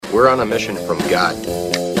We're on a mission from God.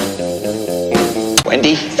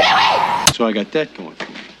 Wendy? So I got that going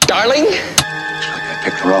for me. Darling? Looks like I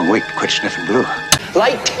picked the wrong week to quit sniffing glue.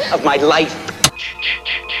 Light of my life.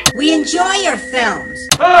 We enjoy your films.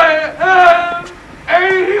 I am a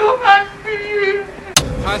human being.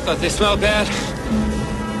 I thought they smelled bad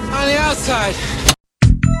on the outside.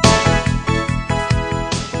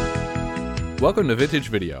 Welcome to Vintage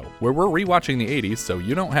Video, where we're rewatching the 80s so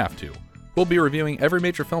you don't have to. We'll be reviewing every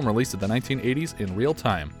major film released in the 1980s in real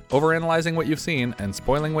time, overanalyzing what you've seen and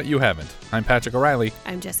spoiling what you haven't. I'm Patrick O'Reilly.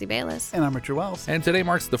 I'm Jesse Bayless. And I'm Richard Wells. And today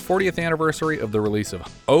marks the 40th anniversary of the release of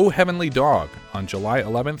Oh Heavenly Dog on July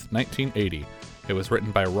 11th, 1980. It was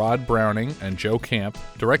written by Rod Browning and Joe Camp,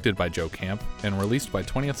 directed by Joe Camp, and released by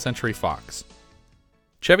 20th Century Fox.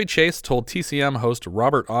 Chevy Chase told TCM host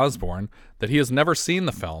Robert Osborne that he has never seen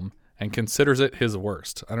the film and considers it his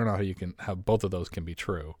worst. I don't know how both of those can be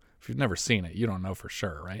true. If you've never seen it, you don't know for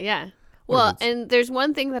sure, right? Yeah. Well, and there's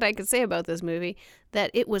one thing that I could say about this movie,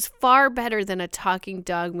 that it was far better than a talking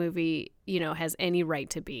dog movie, has any right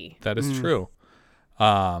to be. That is true.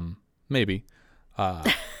 Maybe.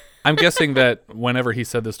 I'm guessing that whenever he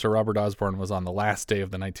said this to Robert Osborne was on the last day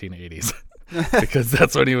of the 1980s, because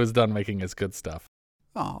that's when he was done making his good stuff.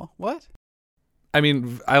 Oh, what? I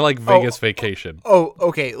mean, I like Vegas Vacation. Oh,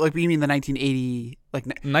 okay. Like, you mean the 1980...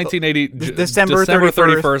 1980, December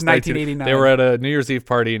 31st, 1989. They were at a New Year's Eve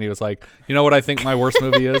party, and he was like, you know what I think my worst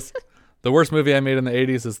movie is? The worst movie I made in the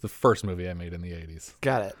 80s is the first movie I made in the 80s.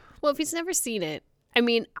 Got it. Well, if he's never seen it, I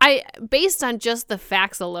mean, based on just the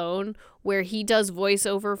facts alone, where he does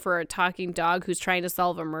voiceover for a talking dog who's trying to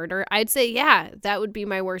solve a murder, I'd say, yeah, that would be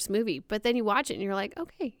my worst movie. But then you watch it, and you're like,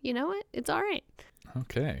 okay, you know what? It's all right.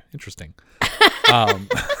 Okay, interesting.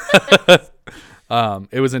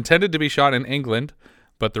 It was intended to be shot in England,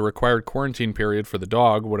 but the required quarantine period for the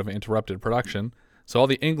dog would have interrupted production. So all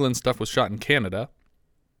the England stuff was shot in Canada,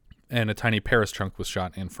 and a tiny Paris chunk was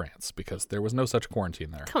shot in France because there was no such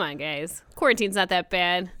quarantine there. Come on, guys. Quarantine's not that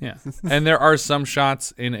bad. Yeah. And there are some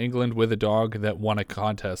shots in England with a dog that won a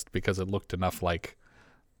contest because it looked enough like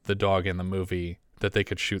the dog in the movie that they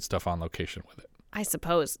could shoot stuff on location with it. I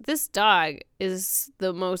suppose. This dog is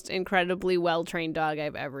the most incredibly well-trained dog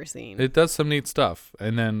I've ever seen. It does some neat stuff,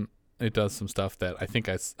 and then it does some stuff that I think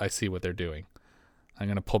I see what they're doing. I'm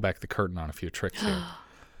going to pull back the curtain on a few tricks here.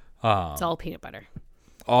 It's all peanut butter.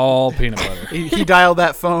 All peanut butter. He dialed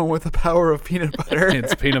that phone with the power of peanut butter.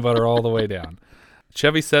 It's peanut butter all the way down.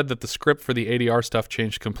 Chevy said that the script for the ADR stuff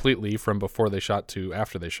changed completely from before they shot to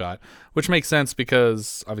after they shot, which makes sense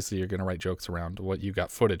because obviously you're going to write jokes around what you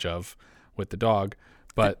got footage of with the dog.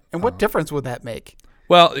 But and what difference would that make?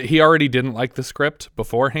 Well, he already didn't like the script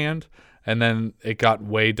beforehand, and then it got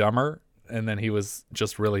way dumber, and then he was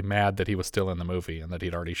just really mad that he was still in the movie and that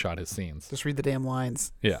he'd already shot his scenes. Just read the damn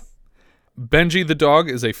lines. Yeah. Benji the dog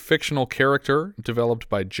is a fictional character developed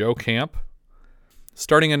by Joe Camp.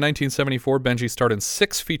 Starting in 1974, Benji starred in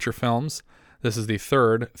 6 feature films. This is the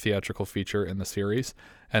 3rd theatrical feature in the series,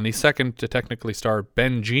 and the 2nd to technically star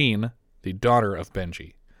Benjean, the daughter of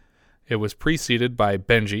Benji. It was preceded by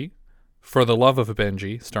Benji, For the Love of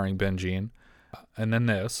Benji, starring Benjean, and then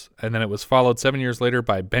this. And then it was followed 7 years later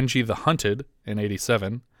by Benji the Hunted in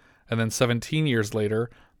 87, and then 17 years later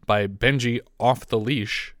by Benji Off the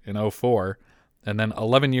Leash in 04, and then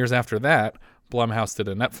 11 years after that, Blumhouse did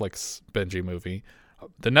a Netflix Benji movie.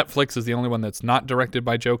 The Netflix is the only one that's not directed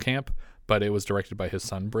by Joe Camp, but it was directed by his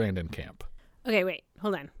son, Brandon Camp. Okay, wait,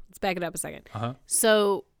 hold on. Let's back it up a second. Uh-huh.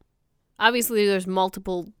 So, obviously there's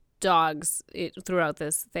multiple dogs throughout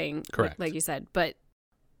this thing. Correct. Like you said, but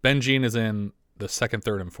Benjean is in the 2nd,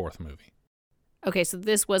 3rd, and 4th movie. Okay, so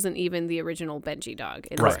this wasn't even the original Benji dog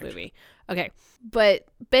in Right. this movie. Okay, but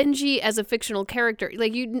Benji as a fictional character,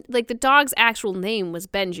 like the dog's actual name was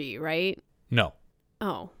Benji, right? No.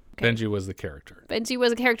 Oh, okay. Benji was the character. Benji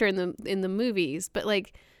was a character in the movies, but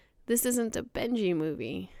like this isn't a Benji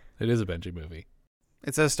movie. It is a Benji movie.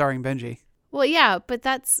 It says starring Benji. Well, yeah, but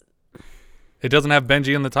that's... It doesn't have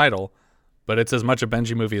Benji in the title, but it's as much a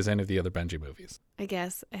Benji movie as any of the other Benji movies. I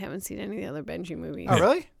guess I haven't seen any of the other Benji movies. Oh,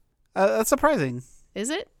 really? That's surprising.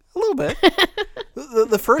 Is it? A little bit.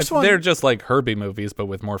 The first one... They're just like Herbie movies, but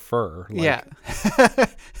with more fur. Yeah.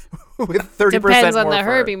 With 30% Depends on more the fur.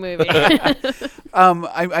 Herbie movie.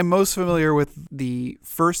 I'm most familiar with the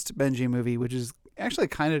first Benji movie, which is actually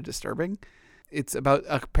kind of disturbing. It's about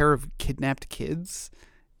a pair of kidnapped kids,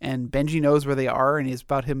 and Benji knows where they are, and it's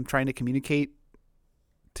about him trying to communicate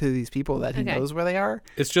to these people that he knows where they are.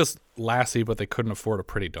 It's just Lassie, but they couldn't afford a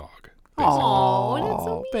pretty dog. Oh, that's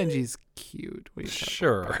so mean. Benji's cute. What are you talking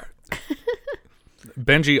Sure.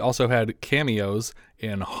 Benji also had cameos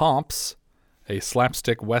in Homps, a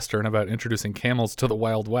slapstick western about introducing camels to the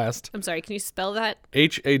Wild West. I'm sorry, can you spell that?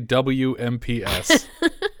 HAWMPS.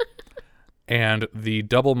 And The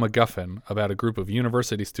Double MacGuffin, about a group of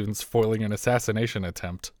university students foiling an assassination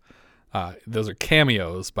attempt. Those are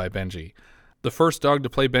cameos by Benji. The first dog to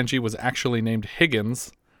play Benji was actually named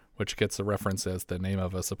Higgins, which gets a reference as the name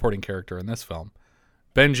of a supporting character in this film.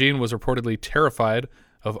 Benjine was reportedly terrified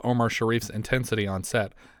of Omar Sharif's intensity on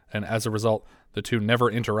set, and as a result, the two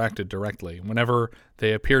never interacted directly. Whenever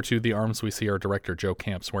they appear to the arms, we see our director Joe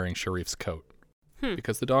Camps wearing Sharif's coat.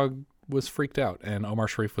 Because the dog was freaked out, and Omar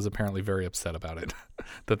Sharif was apparently very upset about it,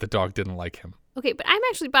 that the dog didn't like him. Okay, but I'm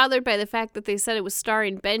actually bothered by the fact that they said it was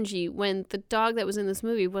starring Benji when the dog that was in this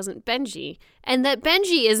movie wasn't Benji, and that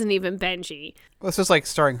Benji isn't even Benji. Well, it's just like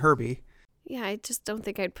starring Herbie. Yeah, I just don't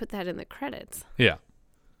think I'd put that in the credits. Yeah,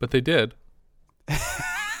 but they did.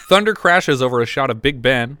 Thunder crashes over a shot of Big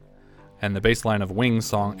Ben, and the bass line of Wings'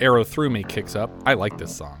 song Arrow Through Me kicks up. I like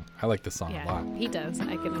this song. I like this song a lot. He does.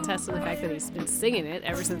 I can attest to the fact that he's been singing it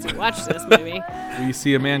ever since we watched this movie. We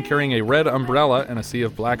see a man carrying a red umbrella and a sea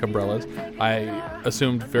of black umbrellas. I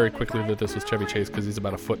assumed very quickly that this was Chevy Chase because he's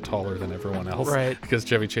about a foot taller than everyone else. Right. Because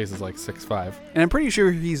Chevy Chase is like 6'5". And I'm pretty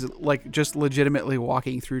sure he's like just legitimately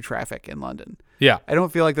walking through traffic in London. Yeah. I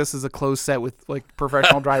don't feel like this is a closed set with like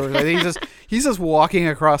professional drivers. I think he's just walking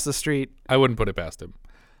across the street. I wouldn't put it past him.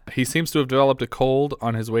 He seems to have developed a cold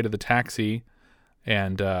on his way to the taxi,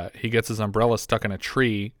 and he gets his umbrella stuck in a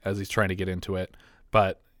tree as he's trying to get into it,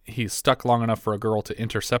 but he's stuck long enough for a girl to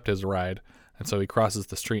intercept his ride, and so he crosses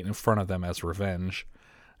the street in front of them as revenge.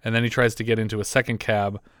 And then he tries to get into a second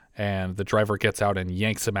cab, and the driver gets out and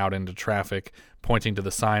yanks him out into traffic, pointing to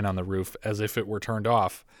the sign on the roof as if it were turned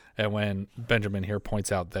off. And when Benjamin here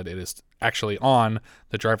points out that it is actually on,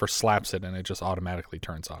 the driver slaps it and it just automatically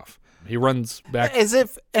turns off. He runs back. As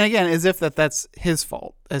if that's his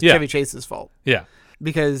fault, as Yeah. Chevy Chase's fault. Yeah.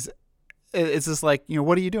 Because it's just like,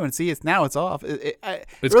 what are you doing? See, it's off. It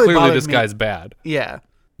It's really clearly bothered this me. guy's bad. Yeah.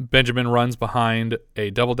 Benjamin runs behind a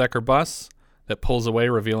double-decker bus that pulls away,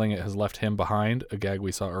 revealing it has left him behind, a gag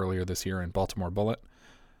we saw earlier this year in Baltimore Bullet.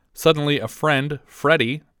 Suddenly, a friend,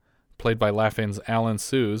 Freddie, played by Laughing's Alan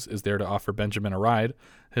Sues, is there to offer Benjamin a ride.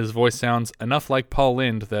 His voice sounds enough like Paul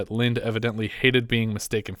Lynde that Lynde evidently hated being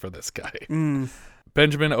mistaken for this guy.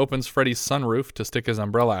 Benjamin opens Freddie's sunroof to stick his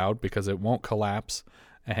umbrella out because it won't collapse,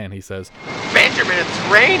 and he says, Benjamin, it's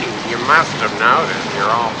raining. You must have noticed. You're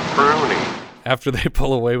all pruny. After they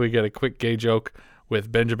pull away, we get a quick gay joke with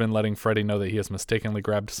Benjamin letting Freddie know that he has mistakenly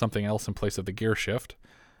grabbed something else in place of the gear shift.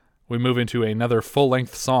 We move into another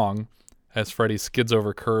full-length song as Freddie skids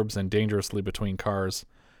over curbs and dangerously between cars.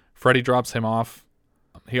 Freddie drops him off.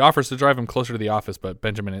 He offers to drive him closer to the office, but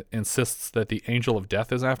Benjamin insists that the Angel of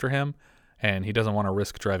Death is after him, and he doesn't want to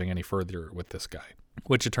risk driving any further with this guy,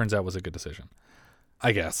 which it turns out was a good decision.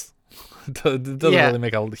 I guess. It doesn't really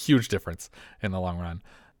make a huge difference in the long run.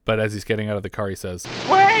 But as he's getting out of the car, he says,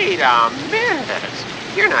 Wait a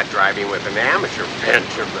minute. You're not driving with an amateur,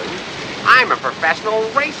 Benjamin. I'm a professional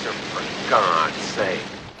racer, for God's sake.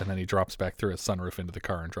 And then he drops back through his sunroof into the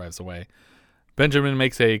car and drives away. Benjamin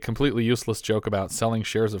makes a completely useless joke about selling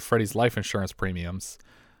shares of Freddie's life insurance premiums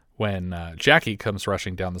when Jackie comes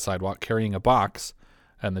rushing down the sidewalk carrying a box,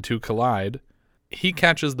 and the two collide. He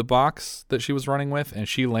catches the box that she was running with, and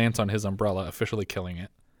she lands on his umbrella, officially killing it.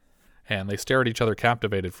 And they stare at each other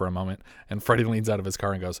captivated for a moment, and Freddie leans out of his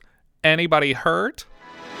car and goes, Anybody hurt?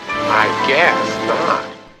 I guess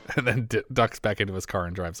not. And then ducks back into his car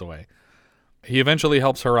and drives away. He eventually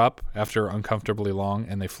helps her up after uncomfortably long,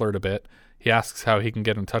 and they flirt a bit. He asks how he can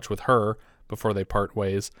get in touch with her before they part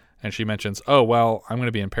ways, and she mentions, oh, well, I'm going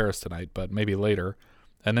to be in Paris tonight, but maybe later.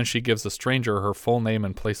 And then she gives the stranger her full name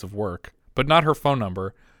and place of work, but not her phone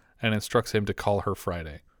number, and instructs him to call her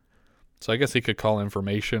Friday. So I guess he could call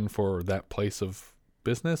information for that place of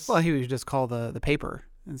business. Well, he would just call the paper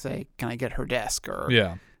and say, can I get her desk?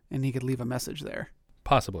 Yeah. And he could leave a message there.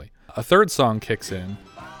 Possibly. A third song kicks in,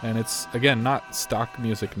 and it's, again, not stock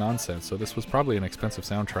music nonsense, so this was probably an expensive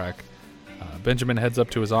soundtrack. Benjamin heads up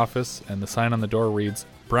to his office, and the sign on the door reads,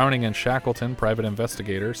 Browning and Shackleton, Private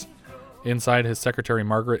Investigators. Inside, his secretary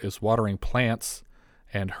Margaret is watering plants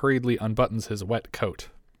and hurriedly unbuttons his wet coat.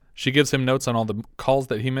 She gives him notes on all the calls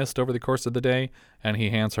that he missed over the course of the day, and he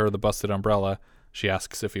hands her the busted umbrella. She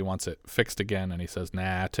asks if he wants it fixed again, and he says,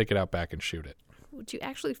 nah, take it out back and shoot it. Would you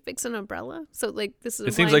actually fix an umbrella? So, like, this is.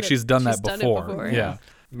 It seems like she's done that before. Done it before. Yeah.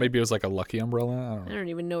 Maybe it was like a lucky umbrella. I don't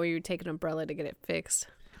even know where you would take an umbrella to get it fixed.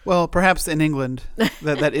 Well, perhaps in England,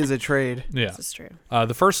 that is a trade. Yeah. This is true.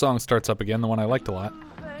 The first song starts up again, the one I liked a lot.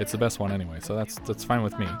 It's the best one anyway, so that's fine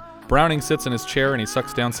with me. Browning sits in his chair and he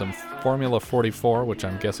sucks down some Formula 44, which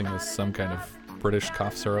I'm guessing is some kind of British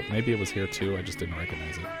cough syrup. Maybe it was here too, I just didn't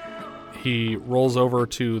recognize it. He rolls over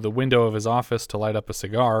to the window of his office to light up a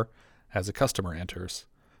cigar as a customer enters.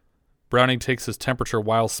 Browning takes his temperature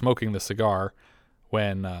while smoking the cigar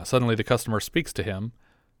when suddenly the customer speaks to him.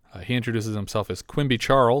 He introduces himself as Quimby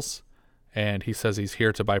Charles, and he says he's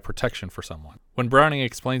here to buy protection for someone. When Browning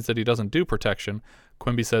explains that he doesn't do protection,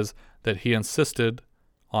 Quimby says that he insisted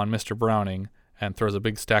on Mr. Browning and throws a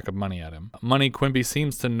big stack of money at him. Money Quimby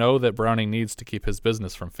seems to know that Browning needs to keep his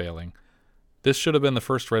business from failing. This should have been the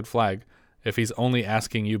first red flag if he's only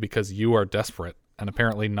asking you because you are desperate and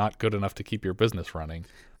apparently not good enough to keep your business running.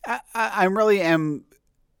 I really am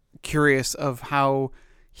curious of how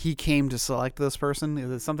he came to select this person.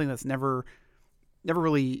 It's something that's never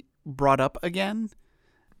really brought up again.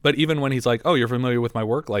 But even when he's like, oh, you're familiar with my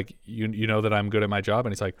work? Like, you know that I'm good at my job?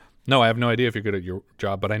 And he's like, no, I have no idea if you're good at your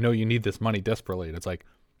job, but I know you need this money desperately. And it's like,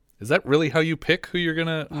 is that really how you pick who you're going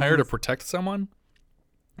to hire to protect someone?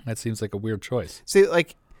 That seems like a weird choice. See,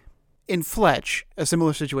 like, in Fletch, a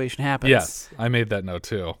similar situation happens. Yes, I made that note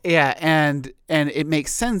too. Yeah, and it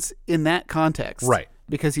makes sense in that context. Right.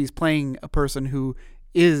 Because he's playing a person who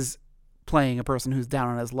is playing a person who's down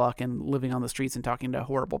on his luck and living on the streets and talking to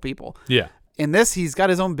horrible people. Yeah. In this, he's got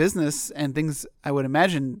his own business and things, I would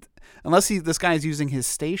imagine, unless this guy is using his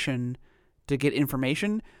station to get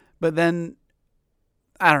information. But then,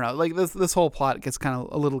 I don't know, like this whole plot gets kind of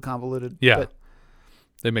a little convoluted. Yeah, but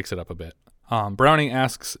they mix it up a bit. Browning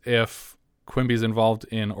asks if Quimby's involved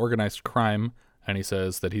in organized crime, and he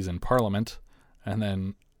says that he's in Parliament. And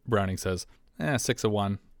then Browning says, 6 of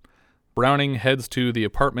 1. Browning heads to the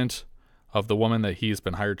apartment of the woman that he's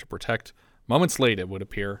been hired to protect. Moments late, it would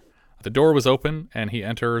appear. The door was open, and he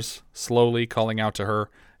enters slowly, calling out to her,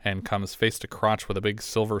 and comes face to crotch with a big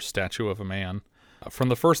silver statue of a man. From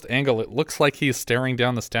the first angle, it looks like he's staring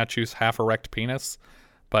down the statue's half-erect penis,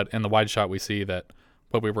 but in the wide shot we see that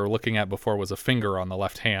what we were looking at before was a finger on the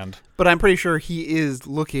left hand. But I'm pretty sure he is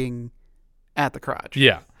looking at the crotch.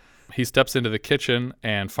 Yeah. He steps into the kitchen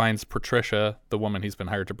and finds Patricia, the woman he's been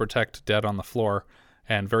hired to protect, dead on the floor,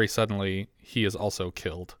 and very suddenly he is also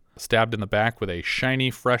killed. Stabbed in the back with a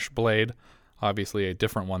shiny, fresh blade, obviously a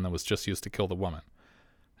different one that was just used to kill the woman.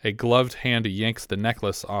 A gloved hand yanks the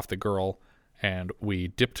necklace off the girl, and we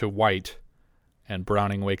dip to white, and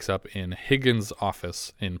Browning wakes up in Higgins'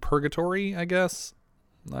 office in Purgatory, I guess?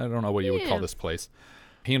 I don't know what you would call this place.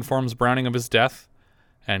 He informs Browning of his death,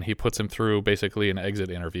 and he puts him through basically an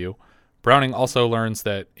exit interview. Browning also learns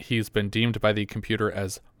that he's been deemed by the computer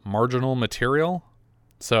as marginal material,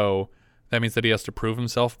 so that means that he has to prove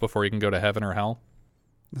himself before he can go to heaven or hell.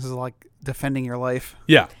 This is like defending your life.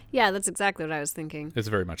 Yeah. Yeah, that's exactly what I was thinking. It's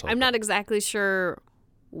very much like I'm that. not exactly sure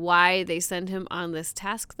why they send him on this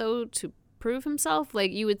task, though, to prove himself.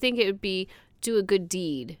 Like, you would think it would be do a good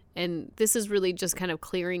deed, and this is really just kind of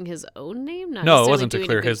clearing his own name? No, it wasn't to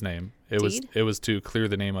clear his name. It was to clear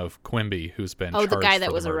the name of Quimby, who's been charged the guy that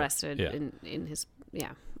for was the murder. arrested Yeah. in his...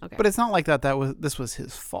 Yeah, okay. But it's not like this was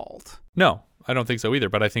his fault. No, I don't think so either,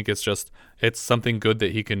 but I think it's something good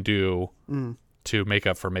that he can do to make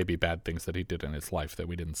up for maybe bad things that he did in his life that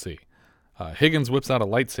we didn't see. Higgins whips out a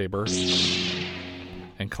lightsaber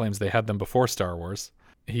and claims they had them before Star Wars.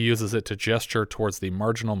 He uses it to gesture towards the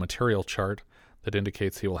marginal material chart that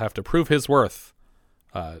indicates he will have to prove his worth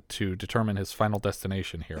to determine his final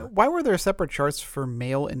destination here. Why were there separate charts for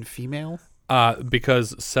male and female?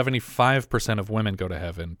 Because 75% of women go to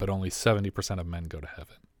heaven, but only 70% of men go to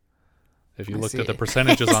heaven. If you looked at the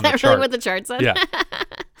percentages on the chart. Is that really what the chart said? Yeah.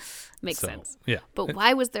 Makes sense. Yeah. But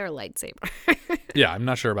why was there a lightsaber? Yeah, I'm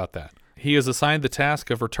not sure about that. He is assigned the task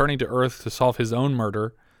of returning to Earth to solve his own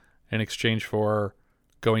murder in exchange for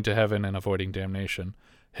going to heaven and avoiding damnation.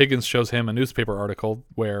 Higgins shows him a newspaper article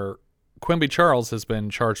where Quimby Charles has been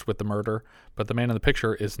charged with the murder, but the man in the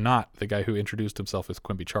picture is not the guy who introduced himself as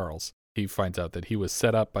Quimby Charles. He finds out that he was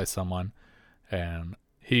set up by someone, and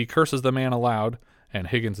he curses the man aloud, and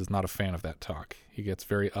Higgins is not a fan of that talk. He gets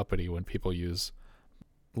very uppity when people use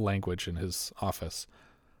language in his office.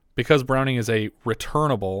 Because Browning is a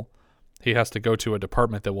returnable, he has to go to a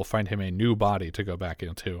department that will find him a new body to go back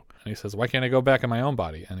into. And he says, why can't I go back in my own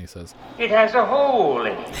body? And he says, It has a hole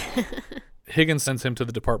in it. Higgins sends him to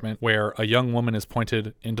the department where a young woman is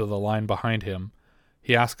pointed into the line behind him.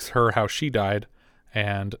 He asks her how she died,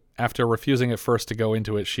 and after refusing at first to go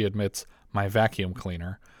into it, she admits, my vacuum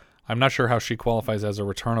cleaner. I'm not sure how she qualifies as a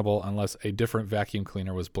returnable unless a different vacuum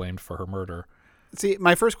cleaner was blamed for her murder. See,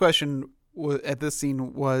 my first question at this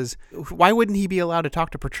scene was, why wouldn't he be allowed to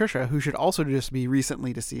talk to Patricia, who should also just be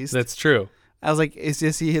recently deceased? That's true. I was like,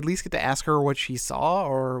 does he at least get to ask her what she saw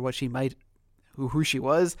or what she might, who she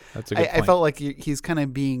was? That's a good I point. felt like he's kind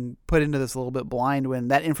of being put into this a little bit blind when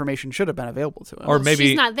that information should have been available to him. Or maybe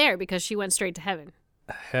she's not there because she went straight to heaven.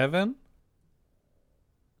 heaven.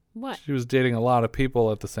 What? She was dating a lot of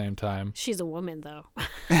people at the same time. She's a woman, though.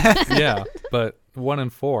 Yeah, but 1 in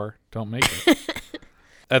 4 don't make it.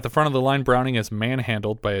 At the front of the line, Browning is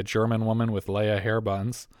manhandled by a German woman with Leia hair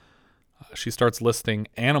buns. She starts listing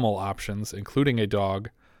animal options, including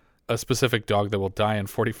a specific dog that will die in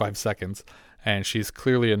 45 seconds, and she's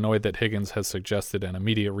clearly annoyed that Higgins has suggested an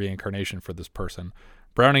immediate reincarnation for this person.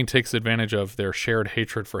 Browning takes advantage of their shared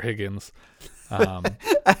hatred for Higgins.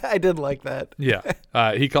 I did like that. Yeah.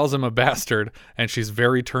 He calls him a bastard, and she's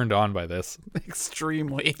very turned on by this.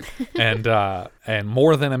 Extremely. And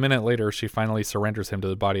more than a minute later, she finally surrenders him to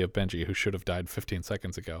the body of Benji, who should have died 15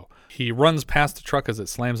 seconds ago. He runs past the truck as it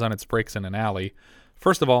slams on its brakes in an alley.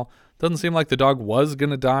 First of all, doesn't seem like the dog was going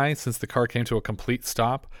to die since the car came to a complete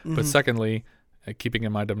stop. Mm-hmm. But secondly, keeping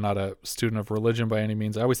in mind I'm not a student of religion by any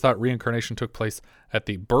means, I always thought reincarnation took place at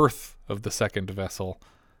the birth of the second vessel.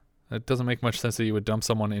 It doesn't make much sense that you would dump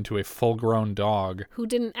someone into a full-grown dog who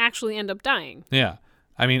didn't actually end up dying. Yeah.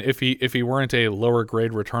 I mean, if he weren't a lower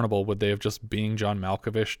grade returnable, would they have just being John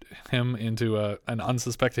Malkovich him into an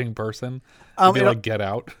unsuspecting person? Be like, get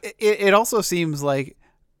out. It also seems like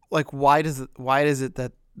why is it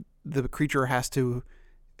that the creature has to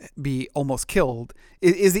be almost killed?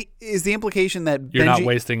 Is the implication that you're Benji, not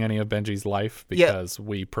wasting any of Benji's life because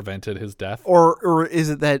we prevented his death, or is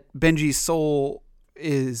it that Benji's soul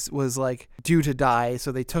was like due to die,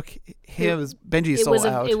 so they took Benji's soul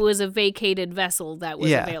out? It was a vacated vessel that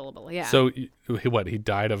was available. Yeah. So he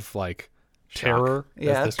died of like terror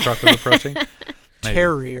as this truck was approaching.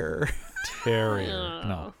 Terrier.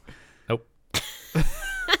 No. Nope.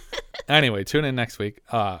 Anyway, tune in next week.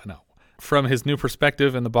 No. From his new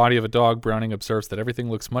perspective in the body of a dog, Browning observes that everything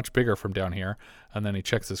looks much bigger from down here, and then he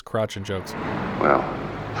checks his crotch and jokes. Well,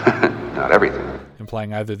 not everything.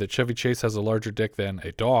 Implying either that Chevy Chase has a larger dick than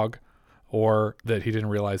a dog, or that he didn't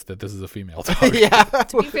realize that this is a female dog. Yeah.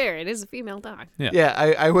 To be fair, it is a female dog. Yeah.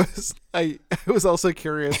 I was also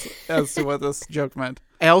curious as to what this joke meant.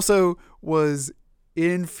 I also was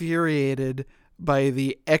infuriated by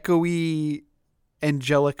the echoey,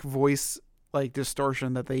 angelic voice like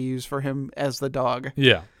distortion that they use for him as the dog.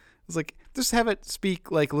 Yeah. It's like, just have it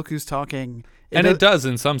speak like, look who's talking. It does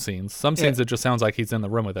in some scenes. Some scenes it just sounds like he's in the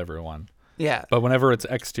room with everyone. Yeah. But whenever it's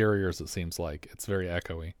exteriors, it seems like it's very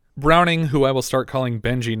echoey. Browning, who I will start calling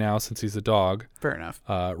Benji now since he's a dog. Fair enough.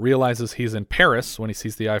 Realizes he's in Paris when he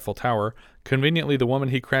sees the Eiffel Tower. Conveniently, the woman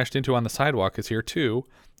he crashed into on the sidewalk is here too,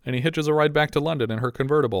 and he hitches a ride back to London in her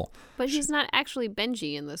convertible. But he's not actually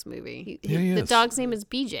Benji in this movie. He the is. dog's name is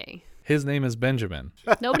BJ. His name is Benjamin.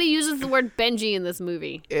 Nobody uses the word Benji in this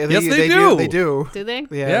movie. Yes, they do. They do. Do they?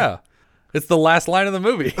 Yeah. It's the last line of the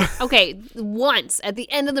movie. Okay, once at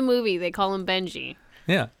the end of the movie, they call him Benji.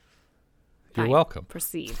 Yeah. You're Fine. welcome.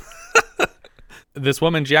 Proceed. This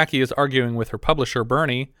woman, Jackie, is arguing with her publisher,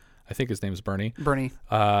 Bernie. I think his name's Bernie. Bernie.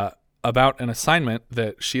 About an assignment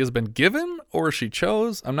that she has been given or she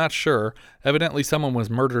chose. I'm not sure. Evidently, someone was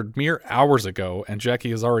murdered mere hours ago, and Jackie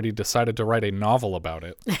has already decided to write a novel about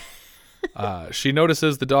it. She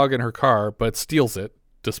notices the dog in her car, but steals it,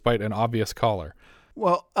 despite an obvious caller.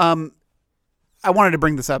 Well, I wanted to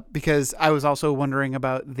bring this up because I was also wondering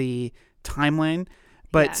about the timeline.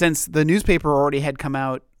 But since the newspaper already had come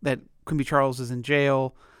out that Quimby Charles is in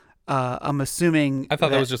jail, I'm assuming. I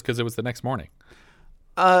thought that was just because it was the next morning.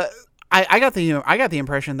 I got the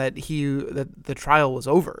impression that the trial was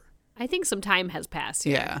over. I think some time has passed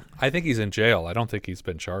here. Yeah. I think he's in jail. I don't think he's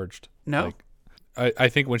been charged. No. I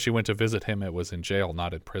think when she went to visit him, it was in jail,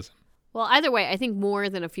 not in prison. Well, either way, I think more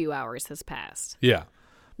than a few hours has passed. Yeah.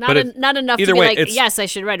 Not enough to be way, like, yes, I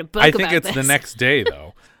should write a book I about think it's this. the next day,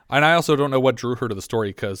 though. And I also don't know what drew her to the story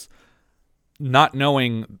because not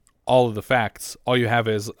knowing all of the facts, all you have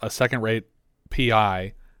is a second-rate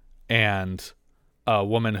PI and a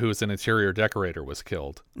woman who's an interior decorator was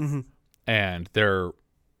killed. Mm-hmm. And they're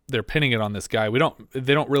pinning it on this guy.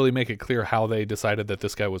 They don't really make it clear how they decided that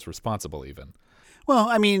this guy was responsible even. Well,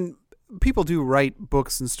 I mean, people do write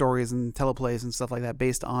books and stories and teleplays and stuff like that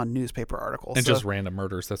based on newspaper articles. And just random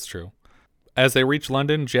murders, that's true. As they reach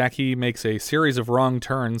London, Jackie makes a series of wrong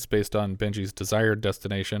turns based on Benji's desired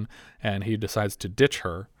destination, and he decides to ditch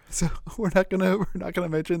her. So we're not gonna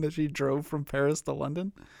mention that she drove from Paris to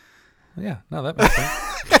London? Yeah, no, that makes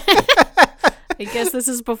sense. I guess this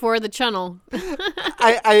is before the channel.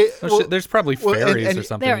 There's probably ferries or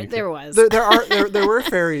something. There was. There were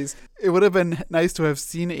ferries. It would have been nice to have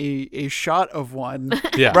seen a shot of one,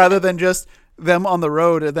 rather than just them on the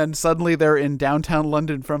road, and then suddenly they're in downtown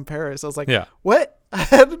London from Paris. I was like, Yeah. what?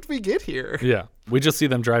 How did we get here? Yeah. We just see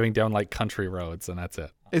them driving down like country roads, and that's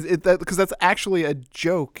it. Because that's actually a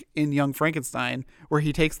joke in Young Frankenstein where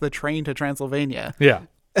he takes the train to Transylvania. Yeah.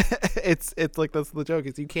 It's like that's the joke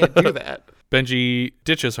is you can't do that. Benji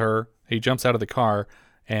ditches her. He jumps out of the car,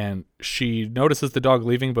 and she notices the dog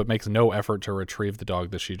leaving, but makes no effort to retrieve the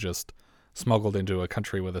dog that she just smuggled into a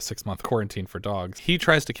country with a 6-month quarantine for dogs. He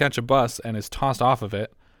tries to catch a bus and is tossed off of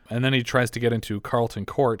it, and then he tries to get into Carlton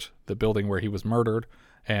Court, the building where he was murdered,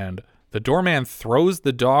 and the doorman throws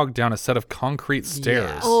the dog down a set of concrete stairs.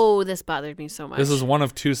 Yes. Oh, this bothered me so much. This is one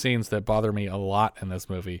of 2 scenes that bother me a lot in this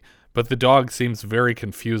movie, but the dog seems very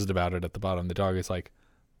confused about it at the bottom. The dog is like,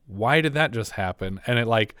 why did that just happen? And it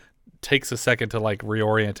like takes a second to like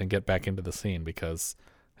reorient and get back into the scene because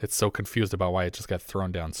it's so confused about why it just got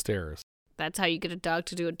thrown downstairs. That's how you get a dog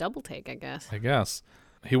to do a double take, I guess. I guess.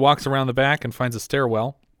 He walks around the back and finds a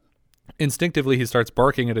stairwell. Instinctively, he starts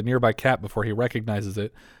barking at a nearby cat before he recognizes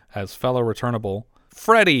it as fellow returnable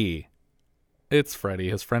Freddy. It's Freddy,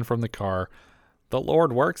 his friend from the car. The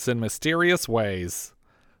Lord works in mysterious ways.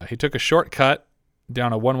 He took a shortcut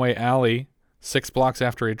down a one-way alley 6 blocks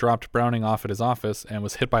after he dropped Browning off at his office and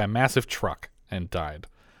was hit by a massive truck and died.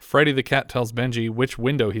 Freddy the cat tells Benji which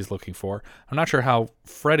window he's looking for. I'm not sure how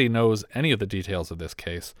Freddy knows any of the details of this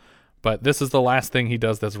case, but this is the last thing he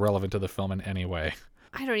does that's relevant to the film in any way.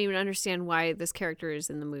 I don't even understand why this character is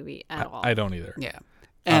in the movie at all. I don't either. Yeah.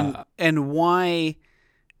 And why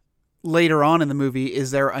later on in the movie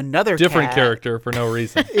is there another different cat? Character for no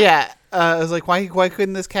reason? Yeah. I was like, why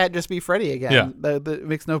couldn't this cat just be Freddy again? Yeah. That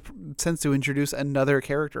makes no sense to introduce another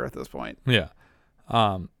character at this point. Yeah.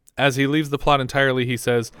 As he leaves the plot entirely, he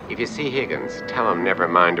says, If you see Higgins, tell him never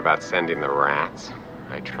mind about sending the rats.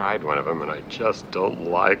 I tried one of them and I just don't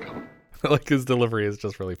like them. like his delivery is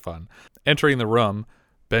just really fun. Entering the room,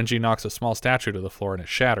 Benji knocks a small statue to the floor and it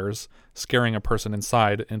shatters, scaring a person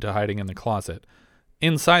inside into hiding in the closet.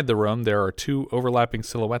 Inside the room, there are 2 overlapping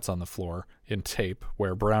silhouettes on the floor in tape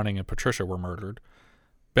where Browning and Patricia were murdered.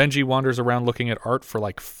 Benji wanders around looking at art for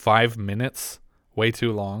like 5 minutes, way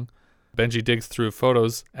too long. Benji digs through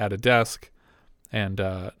photos at a desk and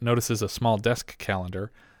notices a small desk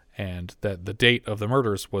calendar and that the date of the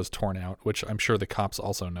murders was torn out, which I'm sure the cops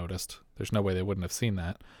also noticed. There's no way they wouldn't have seen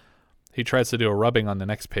that. He tries to do a rubbing on the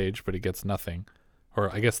next page, but he gets nothing.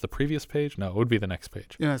 Or I guess the previous page? No, it would be the next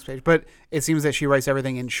page. The next page. But it seems that she writes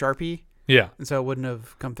everything in Sharpie. Yeah. And so it wouldn't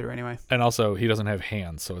have come through anyway. And also, he doesn't have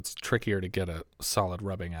hands, so it's trickier to get a solid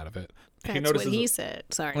rubbing out of it. That's what he said.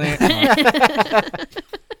 Sorry.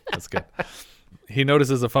 That's good. He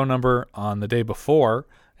notices a phone number on the day before,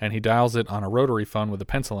 and he dials it on a rotary phone with a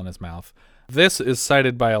pencil in his mouth. This is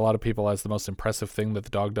cited by a lot of people as the most impressive thing that the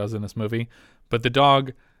dog does in this movie. But the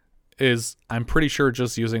dog is, I'm pretty sure,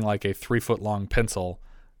 just using like a 3-foot-long pencil,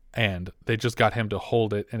 and they just got him to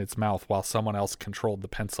hold it in its mouth while someone else controlled the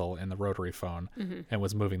pencil in the rotary phone and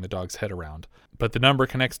was moving the dog's head around. But the number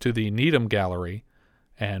connects to the Needham Gallery,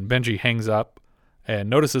 and Benji hangs up and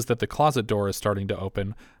notices that the closet door is starting to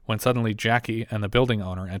open when suddenly Jackie and the building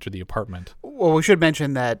owner enter the apartment. Well, we should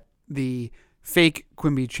mention that the fake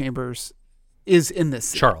Quimby Chambers is in this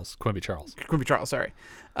scene. Quimby Charles, sorry,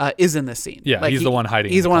 is in this scene. Yeah, he's the one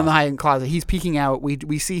hiding. He's the one in the hiding closet. He's peeking out.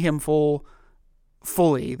 We see him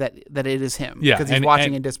fully that it is him. Yeah, because he's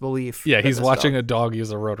watching in disbelief. Yeah, he's watching a dog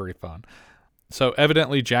use a rotary phone. So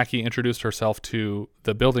evidently Jackie introduced herself to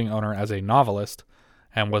the building owner as a novelist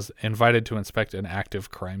and was invited to inspect an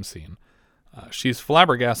active crime scene. She's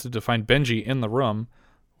flabbergasted to find Benji in the room.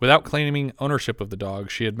 Without claiming ownership of the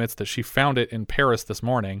dog, she admits that she found it in Paris this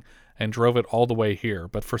morning and drove it all the way here,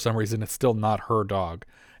 but for some reason it's still not her dog.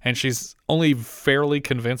 And she's only fairly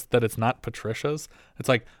convinced that it's not Patricia's. It's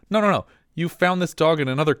like, no. You found this dog in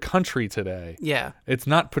another country today. Yeah. It's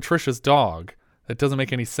not Patricia's dog. That doesn't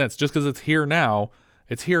make any sense. Just because it's here now,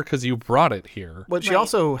 it's here because you brought it here. But she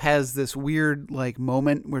also has this weird like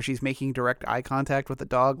moment where she's making direct eye contact with the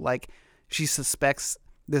dog, like she suspects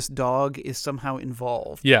this dog is somehow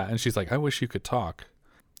involved. Yeah, and she's like, I wish you could talk.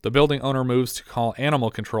 The building owner moves to call animal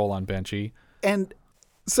control on Benji. And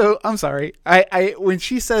so, I'm sorry, I when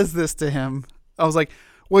she says this to him, I was like,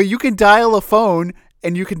 well, you can dial a phone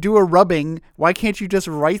and you can do a rubbing. Why can't you just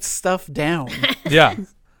write stuff down? Yeah,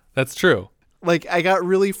 that's true. Like, I got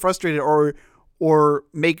really frustrated, or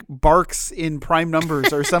make barks in prime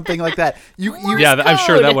numbers or something like that. I'm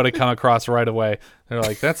sure that would have come across right away. They're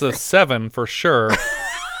like, that's a 7 for sure.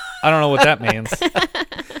 I don't know what that means.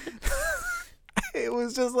 It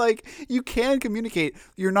was just like, you can communicate.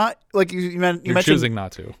 You're not like you mentioned. You're choosing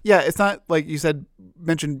not to. Yeah, it's not like you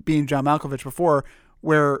mentioned being John Malkovich before,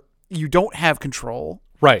 where you don't have control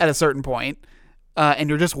Right. at a certain point, and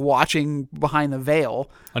you're just watching behind the veil.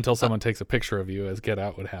 Until someone takes a picture of you, as Get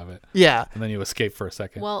Out would have it. Yeah. And then you escape for a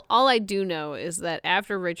second. Well, all I do know is that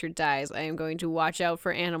after Richard dies, I am going to watch out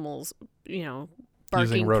for animals,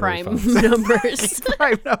 barking rotary prime phones. numbers.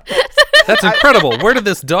 Prime numbers. That's incredible. Where did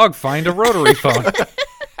this dog find a rotary phone?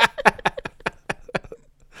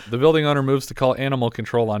 The building owner moves to call animal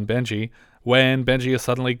control on Benji when Benji is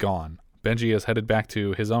suddenly gone. Benji is headed back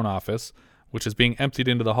to his own office, which is being emptied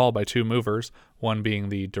into the hall by two movers, one being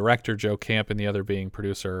the director, Joe Camp, and the other being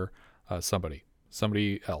producer, somebody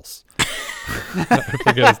else. I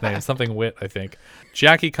forget his name. Something Witt, I think.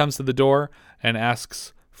 Jackie comes to the door and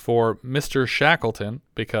asks for Mr. Shackleton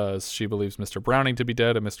because she believes Mr. Browning to be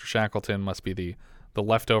dead, and Mr. Shackleton must be the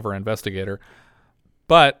leftover investigator.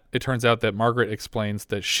 But it turns out that Margaret explains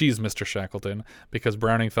that she's Mr. Shackleton because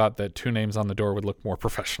Browning thought that two names on the door would look more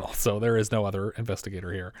professional. So there is no other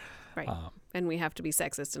investigator here. Right. And we have to be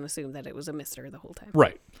sexist and assume that it was a Mr. the whole time.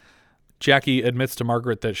 Right. Jackie admits to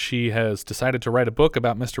Margaret that she has decided to write a book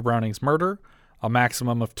about Mr. Browning's murder a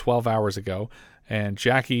maximum of 12 hours ago. And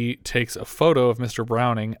Jackie takes a photo of Mr.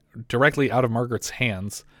 Browning directly out of Margaret's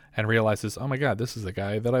hands and realizes, oh my God, this is the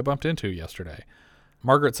guy that I bumped into yesterday.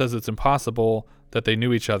 Margaret says it's impossible that they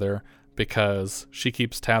knew each other because she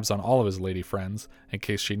keeps tabs on all of his lady friends in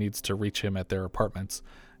case she needs to reach him at their apartments.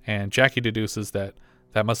 And Jackie deduces that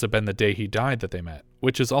must have been the day he died that they met,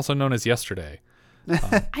 which is also known as yesterday.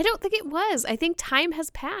 I don't think it was. I think time has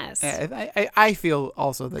passed. I feel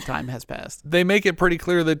also that time has passed. They make it pretty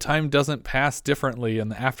clear that time doesn't pass differently in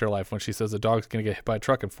the afterlife when she says a dog's going to get hit by a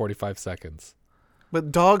truck in 45 seconds.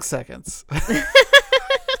 But dog seconds.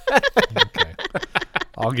 Okay.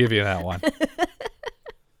 I'll give you that one.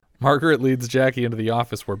 Margaret leads Jackie into the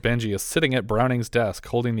office where Benji is sitting at Browning's desk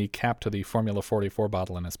holding the cap to the Formula 44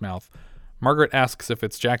 bottle in his mouth. Margaret asks if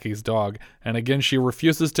it's Jackie's dog, and again she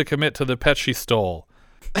refuses to commit to the pet she stole.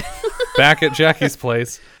 Back at Jackie's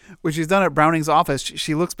place. When she's done at Browning's office,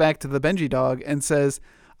 she looks back to the Benji dog and says,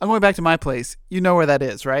 I'm going back to my place. You know where that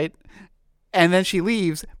is, right? And then she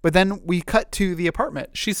leaves, but then we cut to the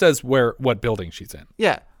apartment. She says what building she's in.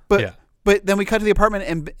 Yeah. But then we cut to the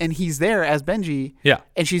apartment and he's there as Benji. Yeah.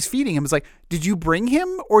 And she's feeding him. It's like, did you bring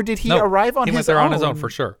him or did he arrive on his own? He went there on his own for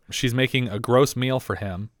sure. She's making a gross meal for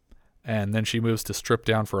him. And then she moves to strip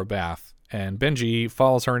down for a bath. And Benji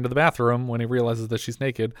follows her into the bathroom when he realizes that she's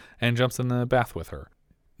naked and jumps in the bath with her.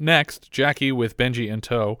 Next, Jackie, with Benji in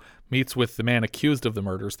tow, meets with the man accused of the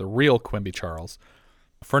murders, the real Quimby Charles.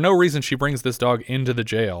 For no reason, she brings this dog into the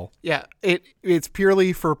jail. Yeah, it's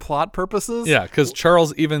purely for plot purposes. Yeah, because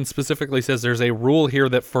Charles even specifically says there's a rule here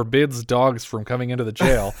that forbids dogs from coming into the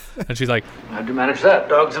jail. And she's like, How'd you manage that?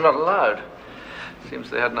 Dogs are not allowed.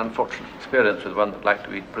 Seems they had an unfortunate experience with one that liked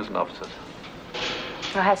to eat prison officers.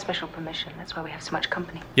 I have special permission. That's why we have so much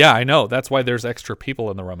company. yeah, I know. That's why there's extra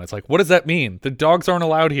people in the room. It's like, what does that mean? The dogs aren't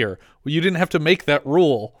allowed here. Well, you didn't have to make that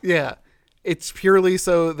rule. Yeah. It's purely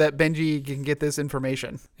so that Benji can get this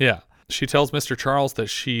information. Yeah. She tells Mr. Charles that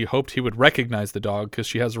she hoped he would recognize the dog because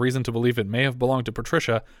she has reason to believe it may have belonged to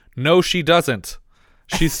Patricia. No, she doesn't.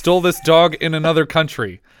 She stole this dog in another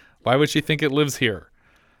country. Why would she think it lives here?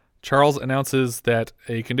 Charles announces that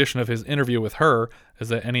a condition of his interview with her is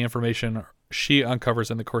that any information she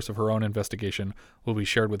uncovers in the course of her own investigation will be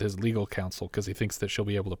shared with his legal counsel because he thinks that she'll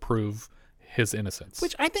be able to prove his innocence.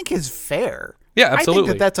 Which I think is fair. Yeah, absolutely. I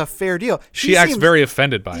think that's a fair deal. She acts very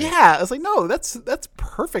offended by it. Yeah, I was like, no, that's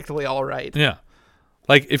perfectly all right. Yeah.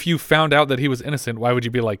 Like, if you found out that he was innocent, why would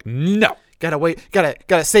you be like, no? Gotta wait,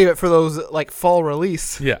 gotta save it for those, like, fall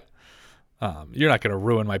release. Yeah. You're not going to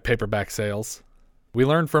ruin my paperback sales. We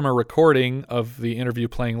learned from a recording of the interview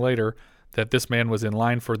playing later that this man was in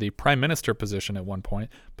line for the prime minister position at one point,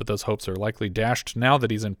 but those hopes are likely dashed now that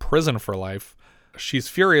he's in prison for life. She's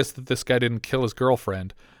furious that this guy didn't kill his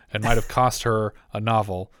girlfriend and might have cost her a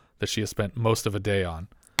novel that she has spent most of a day on.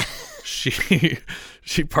 She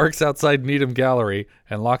parks outside Needham Gallery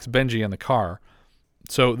and locks Benji in the car.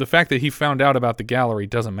 So the fact that he found out about the gallery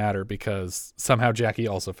doesn't matter because somehow Jackie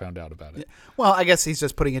also found out about it. Well, I guess he's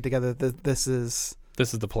just putting it together that this is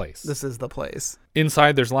the place. This is the place.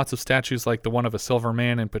 Inside, there's lots of statues like the one of a silver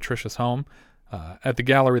man in Patricia's home. At the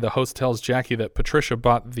gallery, the host tells Jackie that Patricia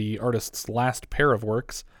bought the artist's last pair of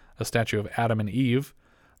works, a statue of Adam and Eve.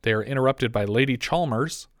 They are interrupted by Lady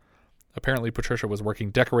Chalmers. Apparently, Patricia was working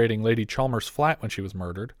decorating Lady Chalmers' flat when she was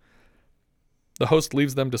murdered. The host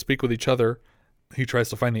leaves them to speak with each other. He tries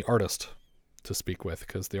to find the artist to speak with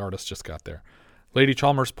because the artist just got there. Lady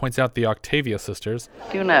Chalmers points out the Octavia sisters.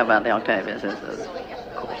 Do you know about the Octavia sisters?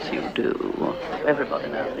 Of course you do. Everybody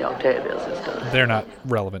knows the Octavia sisters. They're not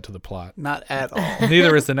relevant to the plot. Not at all.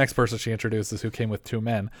 Neither is the next person she introduces, who came with two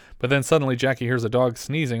men. But then suddenly Jackie hears a dog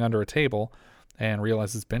sneezing under a table and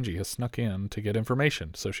realizes Benji has snuck in to get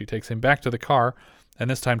information. So she takes him back to the car and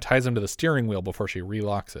this time ties him to the steering wheel before she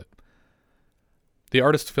relocks it. The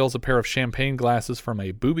artist fills a pair of champagne glasses from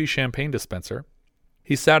a booby champagne dispenser.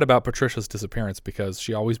 He's sad about Patricia's disappearance because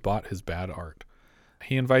she always bought his bad art.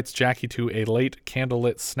 He invites Jackie to a late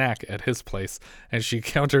candlelit snack at his place, and she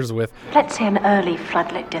counters with, Let's say an early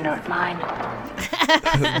floodlit dinner at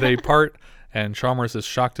mine. They part, and Chalmers is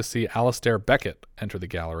shocked to see Alastair Beckett enter the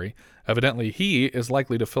gallery. Evidently, he is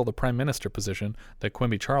likely to fill the prime minister position that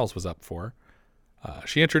Quimby Charles was up for.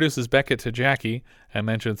 She introduces Beckett to Jackie and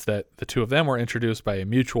mentions that the two of them were introduced by a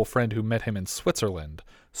mutual friend who met him in Switzerland.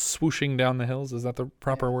 Swooshing down the hills, is that the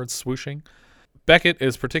proper word, swooshing? Beckett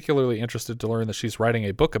is particularly interested to learn that she's writing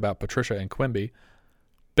a book about Patricia and Quimby.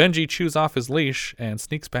 Benji chews off his leash and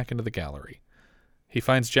sneaks back into the gallery. He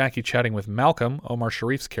finds Jackie chatting with Malcolm, Omar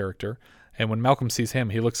Sharif's character, and when Malcolm sees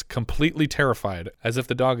him, he looks completely terrified, as if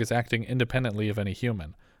the dog is acting independently of any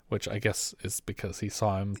human, which I guess is because he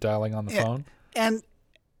saw him dialing on the phone.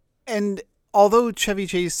 And although Chevy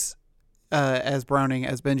Chase as Browning,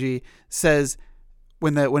 as Benji, says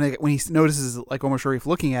when he notices like Omar Sharif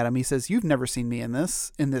looking at him, he says, "You've never seen me in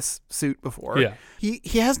this suit before." Yeah.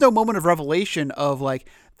 He has no moment of revelation of like,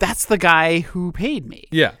 that's the guy who paid me.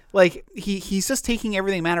 Yeah. Like he's just taking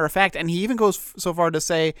everything matter of fact, and he even goes so far to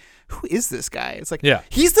say, "Who is this guy?" It's like, yeah,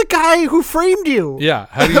 he's the guy who framed you. Yeah.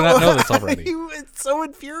 How do you not know this already? It's so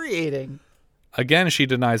infuriating. Again, she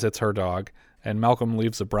denies it's her dog, and Malcolm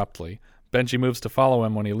leaves abruptly. Benji moves to follow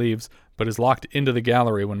him when he leaves, but is locked into the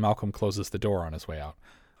gallery when Malcolm closes the door on his way out.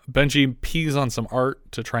 Benji pees on some art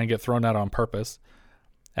to try and get thrown out on purpose.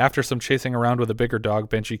 After some chasing around with a bigger dog,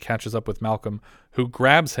 Benji catches up with Malcolm, who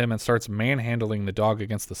grabs him and starts manhandling the dog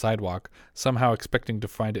against the sidewalk, somehow expecting to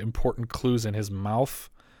find important clues in his mouth.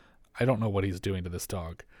 I don't know what he's doing to this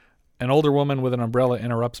dog. An older woman with an umbrella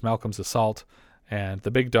interrupts Malcolm's assault, and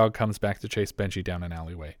the big dog comes back to chase Benji down an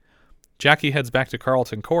alleyway. Jackie heads back to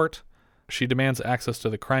Carlton Court. She demands access to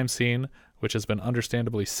the crime scene, which has been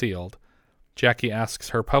understandably sealed. Jackie asks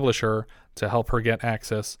her publisher to help her get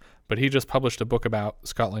access, but he just published a book about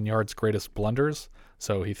Scotland Yard's greatest blunders,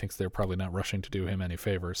 so he thinks they're probably not rushing to do him any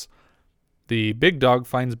favors. The big dog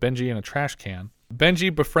finds Benji in a trash can.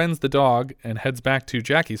 Benji befriends the dog and heads back to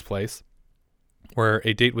Jackie's place, where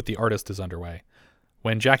a date with the artist is underway.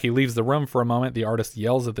 When Jackie leaves the room for a moment, the artist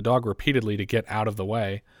yells at the dog repeatedly to get out of the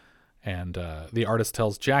way, and the artist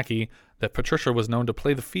tells Jackie that Patricia was known to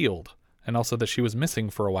play the field, and also that she was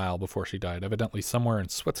missing for a while before she died, evidently somewhere in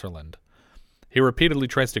Switzerland. He repeatedly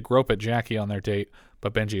tries to grope at Jackie on their date,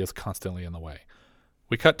 but Benji is constantly in the way.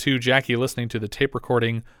 We cut to Jackie listening to the tape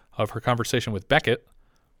recording of her conversation with Beckett.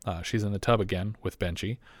 She's in the tub again with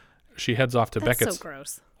Benji. She heads off to That's Beckett's... so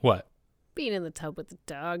gross. What? Being in the tub with the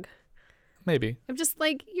dog. Maybe. I'm just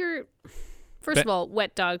like, First of all,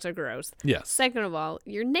 wet dogs are gross. Yes. Second of all,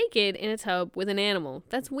 you're naked in a tub with an animal.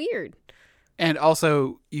 That's weird. And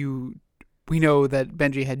also, we know that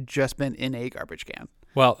Benji had just been in a garbage can.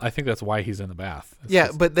 Well, I think that's why he's in the bath.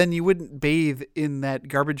 But then you wouldn't bathe in that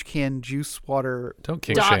garbage can juice water. Don't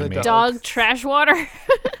king shame me. Dog trash water.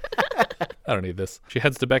 I don't need this. She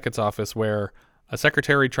heads to Beckett's office where a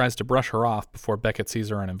secretary tries to brush her off before Beckett sees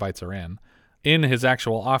her and invites her in. In his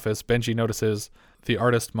actual office, Benji notices the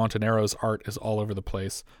artist Montanero's art is all over the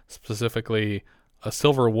place, specifically a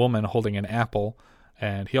silver woman holding an apple,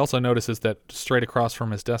 and he also notices that straight across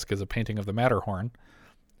from his desk is a painting of the Matterhorn.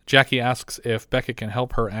 Jackie asks if Beckett can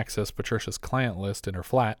help her access Patricia's client list in her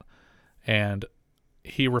flat, and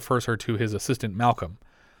he refers her to his assistant Malcolm.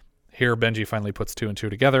 Here, Benji finally puts two and two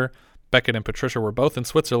together. Beckett and Patricia were both in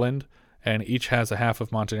Switzerland, and each has a half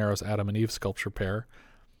of Montanero's Adam and Eve sculpture pair.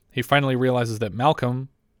 He finally realizes that Malcolm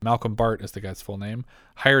Bart is the guy's full name,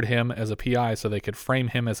 hired him as a PI so they could frame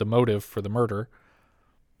him as a motive for the murder.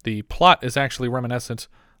 The plot is actually reminiscent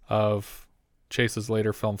of Chase's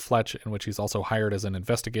later film Fletch, in which he's also hired as an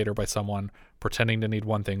investigator by someone, pretending to need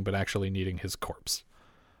one thing but actually needing his corpse.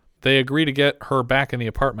 They agree to get her back in the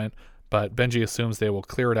apartment, but Benji assumes they will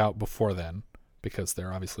clear it out before then, because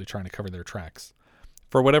they're obviously trying to cover their tracks.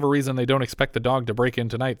 For whatever reason, they don't expect the dog to break in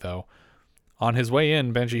tonight, though. On his way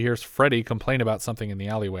in, Benji hears Freddy complain about something in the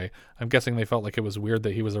alleyway. I'm guessing they felt like it was weird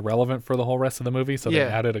that he was irrelevant for the whole rest of the movie, so they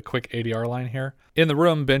added a quick ADR line here. In the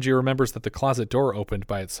room, Benji remembers that the closet door opened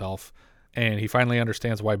by itself, and he finally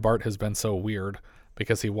understands why Bart has been so weird,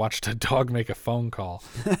 because he watched a dog make a phone call.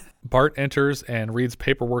 Bart enters and reads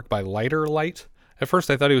paperwork by Lighter Light, At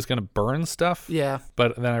first, I thought he was going to burn stuff. Yeah.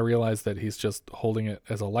 But then I realized that he's just holding it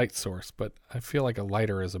as a light source. But I feel like a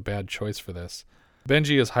lighter is a bad choice for this.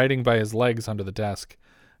 Benji is hiding by his legs under the desk,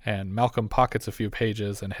 and Malcolm pockets a few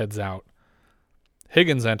pages and heads out.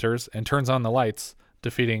 Higgins enters and turns on the lights,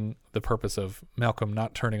 defeating the purpose of Malcolm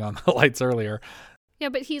not turning on the lights earlier. Yeah,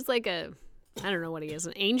 but he's like I don't know what he is,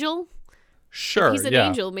 an angel? Sure, if he's an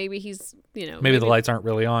angel, maybe he's, Maybe the lights aren't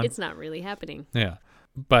really on. It's not really happening. Yeah.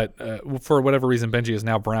 But for whatever reason, Benji is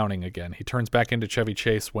now Browning again. He turns back into Chevy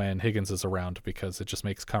Chase when Higgins is around because it just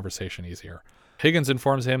makes conversation easier. Higgins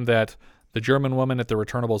informs him that the German woman at the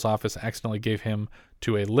returnables office accidentally gave him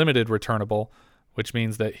to a limited returnable, which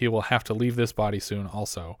means that he will have to leave this body soon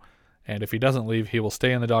also. And if he doesn't leave, he will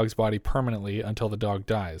stay in the dog's body permanently until the dog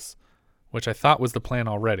dies, which I thought was the plan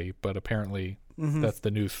already, but apparently that's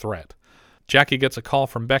the new threat. Jackie gets a call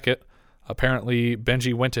from Beckett. Apparently,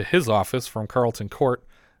 Benji went to his office from Carlton Court,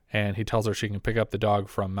 and he tells her she can pick up the dog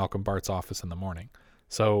from Malcolm Bart's office in the morning.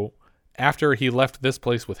 So after he left this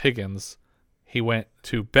place with Higgins, he went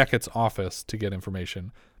to Beckett's office to get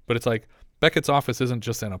information. But it's like, Beckett's office isn't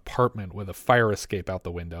just an apartment with a fire escape out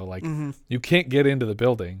the window. Like, you can't get into the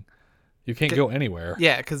building. You can't go anywhere.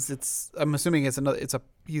 Yeah, because I'm assuming he's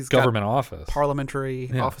government got office.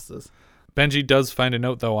 Parliamentary offices. Benji does find a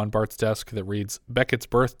note, though, on Bart's desk that reads, Beckett's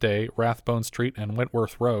birthday, Rathbone Street and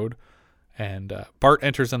Wentworth Road. And Bart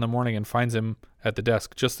enters in the morning and finds him at the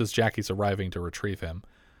desk just as Jackie's arriving to retrieve him.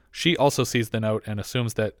 She also sees the note and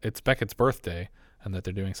assumes that it's Beckett's birthday and that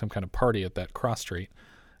they're doing some kind of party at that cross street.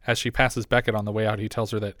 As she passes Beckett on the way out, he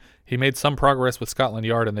tells her that he made some progress with Scotland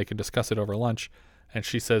Yard and they can discuss it over lunch. And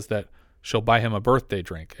she says that she'll buy him a birthday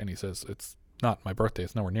drink. And he says, it's not my birthday.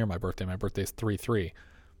 It's nowhere near my birthday. My birthday's 3/3.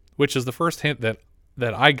 Which is the first hint that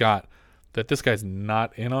I got that this guy's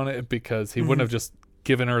not in on it because he wouldn't have just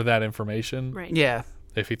given her that information. Right. Yeah.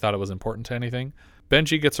 If he thought it was important to anything.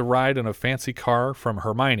 Benji gets a ride in a fancy car from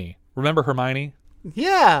Hermione. Remember Hermione?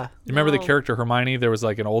 Yeah. You remember the character Hermione? There was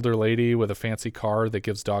like an older lady with a fancy car that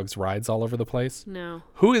gives dogs rides all over the place. No.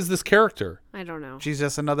 Who is this character? I don't know. She's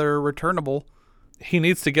just another returnable. He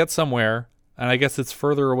needs to get somewhere, and I guess it's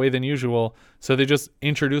further away than usual, so they just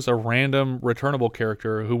introduce a random returnable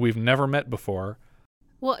character who we've never met before.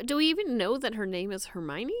 Well, do we even know that her name is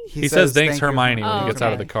Hermione? He says thanks Hermione when he gets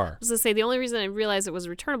out of the car. I was going to say, the only reason I realized it was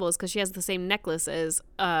returnable is because she has the same necklace as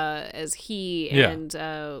he and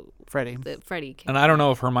Freddie. Freddie. And I don't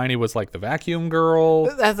know if Hermione was like the vacuum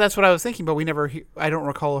girl. That's what I was thinking, but I don't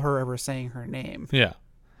recall her ever saying her name. Yeah.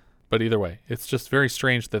 But either way, it's just very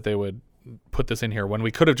strange that they would put this in here when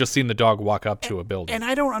we could have just seen the dog walk up to a building. And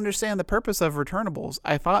I don't understand the purpose of returnables.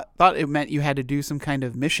 I thought it meant you had to do some kind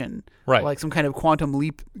of mission. Right. Like some kind of quantum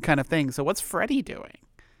leap kind of thing. So what's Freddie doing?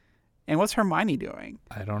 And what's Hermione doing?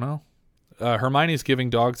 I don't know. Hermione's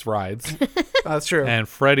giving dogs rides. That's true. And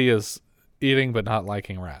Freddie is eating but not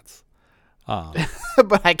liking rats.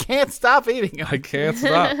 But I can't stop eating them. I can't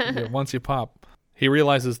stop once you pop. He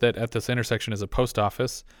realizes that at this intersection is a post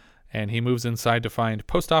office, and he moves inside to find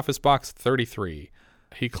Post Office Box 33.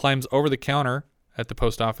 He climbs over the counter at the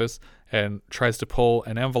post office and tries to pull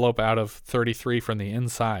an envelope out of 33 from the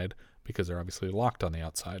inside because they're obviously locked on the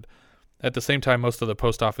outside. At the same time, most of the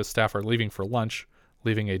post office staff are leaving for lunch,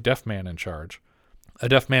 leaving a deaf man in charge. A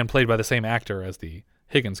deaf man played by the same actor as the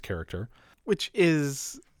Higgins character. Which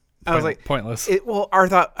is... I was like... Pointless.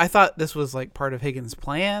 I thought this was like part of Higgins'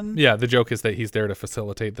 plan. Yeah, the joke is that he's there to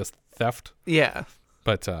facilitate this theft. Yeah.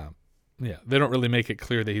 But... yeah, they don't really make it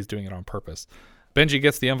clear that he's doing it on purpose. Benji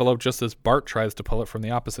gets the envelope just as Bart tries to pull it from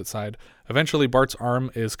the opposite side. Eventually, Bart's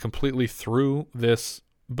arm is completely through this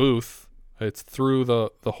booth. It's through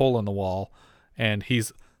the hole in the wall, and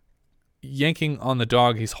he's yanking on the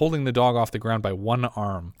dog. He's holding the dog off the ground by one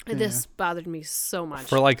arm. This bothered me so much.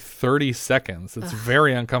 For like 30 seconds. It's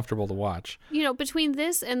very uncomfortable to watch. You know, between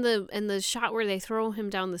this and the shot where they throw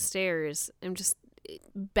him down the stairs, I'm just...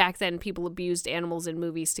 Back then, people abused animals in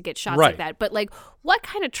movies to get shots like that. But like, what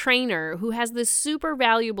kind of trainer who has this super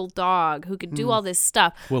valuable dog who could do all this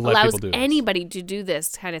stuff allows anybody to do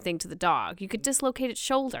this kind of thing to the dog? You could dislocate its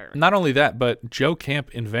shoulder. Not only that, but Joe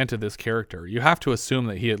Camp invented this character. You have to assume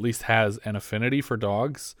that he at least has an affinity for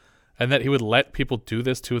dogs, and that he would let people do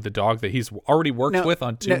this to the dog that he's already worked with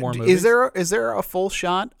on two more movies. Is there a full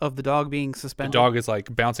shot of the dog being suspended? The dog is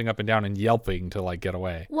like bouncing up and down and yelping to like get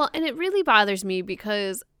away. Well, and it really bothers me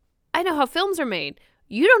because I know how films are made.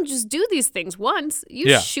 You don't just do these things once.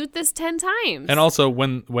 You shoot this 10 times. And also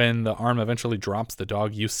when the arm eventually drops the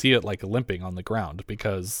dog, you see it like limping on the ground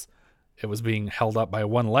because it was being held up by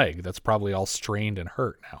one leg that's probably all strained and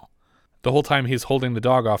hurt now. The whole time he's holding the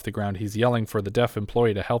dog off the ground, he's yelling for the deaf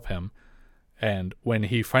employee to help him. And when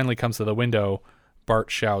he finally comes to the window, Bart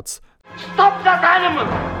shouts, Stop that animal!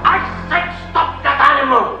 I said stop that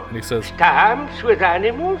animal! and he says, Stamps with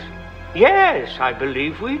animals? Yes, I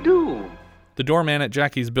believe we do. The doorman at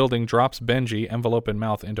Jackie's building drops Benji, envelope in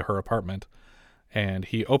mouth, into her apartment, and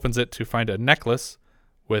he opens it to find a necklace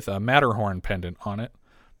with a Matterhorn pendant on it,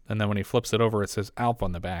 and then when he flips it over, it says Alp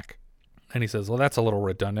on the back. And he says, well, that's a little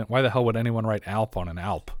redundant. Why the hell would anyone write Alp on an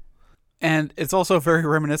Alp? And it's also very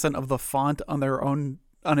reminiscent of the font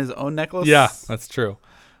on his own necklace. Yeah, that's true.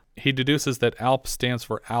 He deduces that Alp stands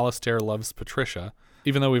for Alistair Loves Patricia,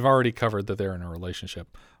 even though we've already covered that they're in a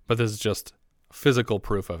relationship. But this is just physical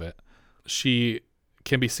proof of it. She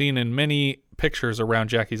can be seen in many pictures around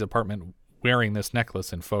Jackie's apartment wearing this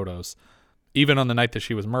necklace in photos. Even on the night that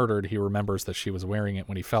she was murdered, he remembers that she was wearing it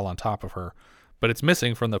when he fell on top of her. But it's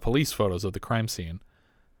missing from the police photos of the crime scene.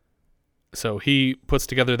 So he puts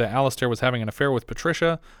together that Alistair was having an affair with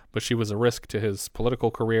Patricia, but she was a risk to his political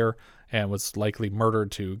career and was likely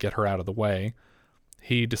murdered to get her out of the way.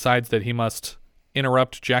 He decides that he must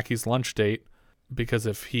interrupt Jackie's lunch date because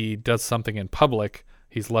if he does something in public,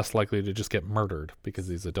 he's less likely to just get murdered because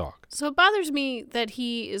he's a dog. So it bothers me that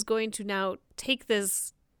he is going to now take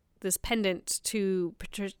this pendant to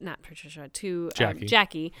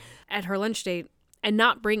Jackie at her lunch date and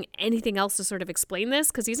not bring anything else to sort of explain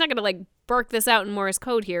this, because he's not going to like bark this out in Morse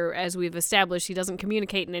code here, as we've established he doesn't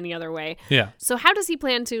communicate in any other way. Yeah. So how does he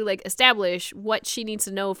plan to like establish what she needs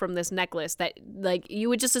to know from this necklace that like you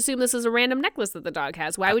would just assume this is a random necklace that the dog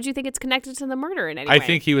has? Why would you think it's connected to the murder in any way? I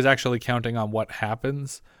think he was actually counting on what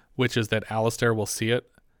happens, which is that Alistair will see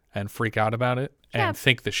it and freak out about it and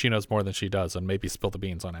think that she knows more than she does and maybe spill the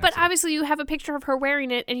beans on accident. But obviously you have a picture of her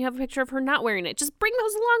wearing it and you have a picture of her not wearing it. Just bring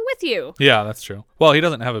those along with you. Yeah, that's true. Well, he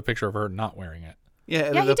doesn't have a picture of her not wearing it.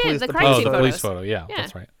 Yeah, he did. The crime scene the photos. police photo. Yeah,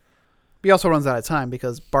 that's right. He also runs out of time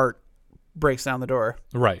because Bart breaks down the door.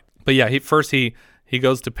 Right. But yeah, he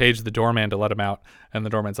goes to page the doorman to let him out, and the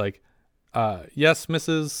doorman's like, yes,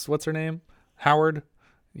 Mrs. What's her name? Howard?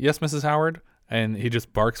 Yes, Mrs. Howard? And he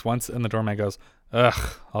just barks once, and the doorman goes,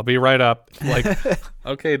 ugh, I'll be right up. Like,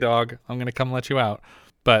 okay, dog, I'm going to come let you out.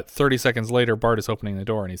 But 30 seconds later, Bart is opening the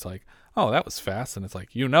door, and he's like, oh, that was fast. And it's like,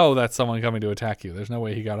 that's someone coming to attack you. There's no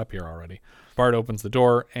way he got up here already. Bart opens the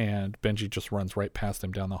door, and Benji just runs right past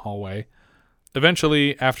him down the hallway.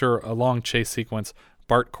 Eventually, after a long chase sequence,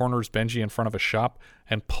 Bart corners Benji in front of a shop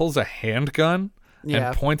and pulls a handgun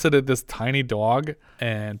and points it at this tiny dog.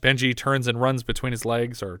 And Benji turns and runs between his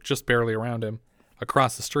legs, or just barely around him,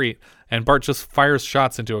 across the street. And Bart just fires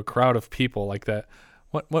shots into a crowd of people like that.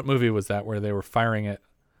 What movie was that where they were firing it?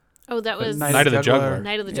 Oh, that was Night of the Juggler.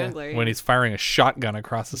 Night of the Juggler. When he's firing a shotgun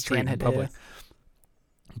across the street in public.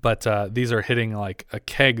 But these are hitting like a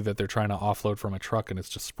keg that they're trying to offload from a truck, and it's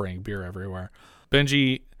just spraying beer everywhere.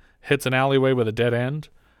 Benji hits an alleyway with a dead end.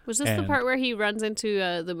 Was this the part where he runs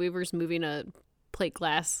into the Weavers moving a plate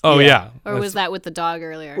glass? Oh, yeah. Or was that with the dog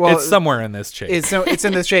earlier? Well, it's somewhere in this chase. It's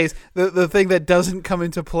in this chase. The thing that doesn't come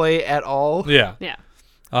into play at all. Yeah. Yeah.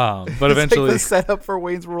 But eventually, it's like the setup for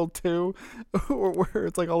Wayne's World 2, where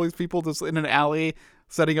it's like all these people just in an alley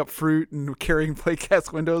setting up fruit and carrying plate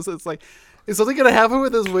glass windows. It's like, is something going to happen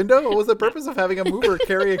with this window? What was the purpose of having a mover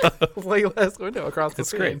carry a plate glass window across the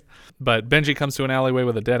screen? Great. But Benji comes to an alleyway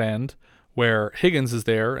with a dead end where Higgins is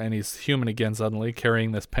there, and he's human again suddenly,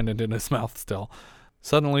 carrying this pendant in his mouth still.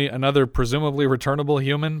 Suddenly, another presumably returnable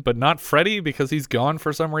human, but not Freddy because he's gone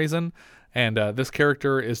for some reason. And this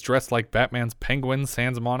character is dressed like Batman's penguin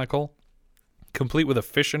sans monocle, complete with a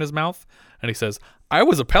fish in his mouth. And he says, I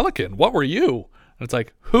was a pelican. What were you? And it's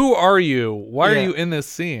like, who are you? Why are you in this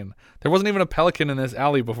scene? There wasn't even a pelican in this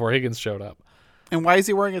alley before Higgins showed up. And why is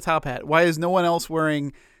he wearing a top hat? Why is no one else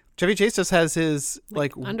wearing... Chevy Chase just has his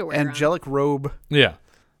like underwear angelic robe. Yeah.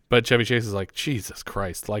 But Chevy Chase is like, Jesus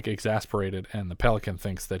Christ, like exasperated. And the pelican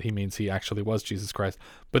thinks that he means he actually was Jesus Christ.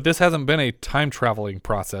 But this hasn't been a time traveling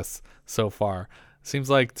process so far. Seems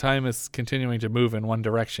like time is continuing to move in one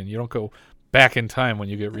direction. You don't go back in time when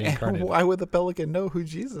you get reincarnated. And why would the pelican know who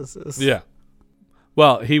Jesus is? Yeah.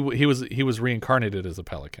 Well, he was reincarnated as a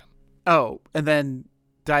pelican. Oh, and then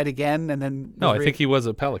died again, and then... No, I think he was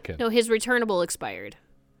a pelican. No, his returnable expired.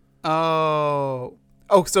 So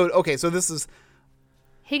this is...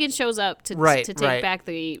 Higgins shows up to take back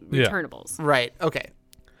the returnables. Yeah. Right, okay.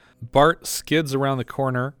 Bart skids around the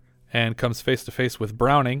corner and comes face to face with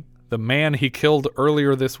Browning, the man he killed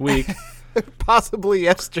earlier this week. Possibly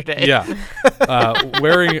yesterday. Yeah.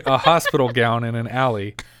 Wearing a hospital gown in an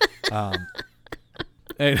alley.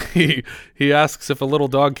 And he asks if a little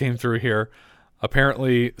dog came through here,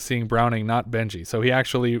 apparently seeing Browning, not Benji. So he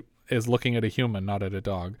actually is looking at a human, not at a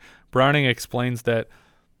dog. Browning explains that,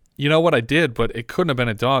 You know what I did, but it couldn't have been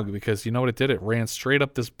a dog because you know what it did? It ran straight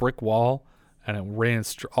up this brick wall and it ran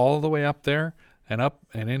all the way up there and up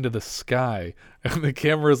and into the sky. And the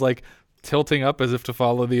camera is like tilting up as if to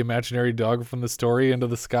follow the imaginary dog from the story into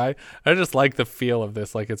the sky. I just like the feel of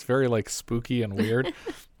this. Like it's very like spooky and weird,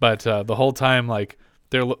 but the whole time like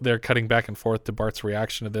they're cutting back and forth to Bart's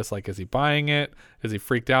reaction to this. Like, is he buying it? Is he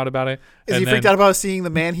freaked out about it? Is he freaked out about seeing the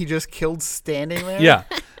man he just killed standing there? Yeah.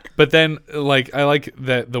 But then, like, I like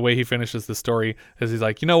that the way he finishes the story is he's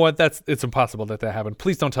like, you know what? It's impossible that happened.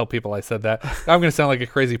 Please don't tell people I said that. I'm going to sound like a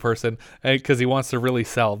crazy person because he wants to really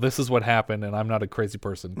sell. This is what happened, and I'm not a crazy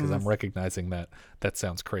person because I'm recognizing that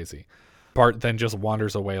sounds crazy. Bart then just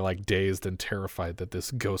wanders away like dazed and terrified that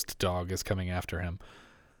this ghost dog is coming after him.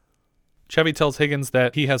 Chevy tells Higgins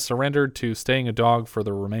that he has surrendered to staying a dog for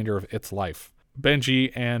the remainder of its life. Benji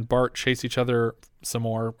and Bart chase each other some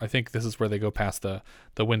more. I think this is where they go past the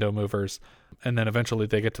window movers. And then eventually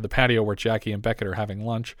they get to the patio where Jackie and Beckett are having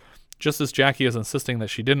lunch. Just as Jackie is insisting that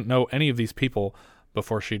she didn't know any of these people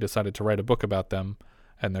before she decided to write a book about them,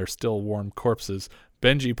 and they're still warm corpses,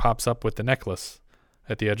 Benji pops up with the necklace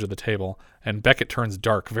at the edge of the table, and Beckett turns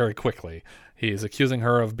dark very quickly. He is accusing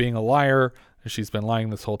her of being a liar, and she's been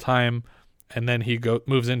lying this whole time. And then he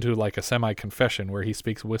moves into like a semi-confession where he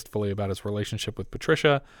speaks wistfully about his relationship with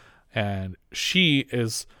Patricia. And she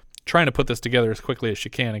is trying to put this together as quickly as she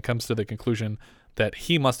can and comes to the conclusion that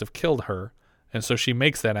he must have killed her. And so she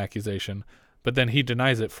makes that accusation, but then he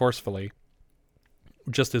denies it forcefully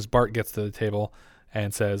just as Bart gets to the table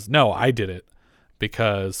and says, no, I did it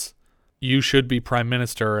because you should be prime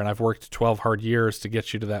minister and I've worked 12 hard years to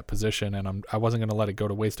get you to that position and I wasn't going to let it go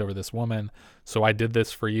to waste over this woman. So I did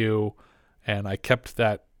this for you. And I kept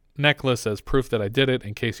that necklace as proof that I did it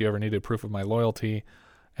in case you ever needed proof of my loyalty.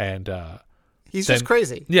 And he's just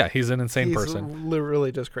crazy. Yeah, he's an insane person. He's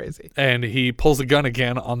literally just crazy. And he pulls a gun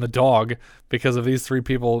again on the dog because of these three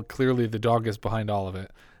people. Clearly, the dog is behind all of it.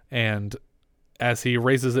 And as he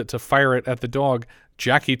raises it to fire it at the dog,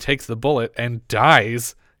 Jackie takes the bullet and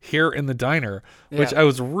dies here in the diner, which I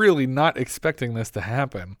was really not expecting this to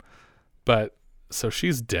happen. But so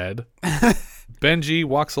she's dead. Benji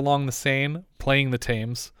walks along the Seine, playing the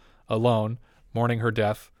Thames, alone, mourning her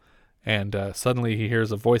death, and suddenly he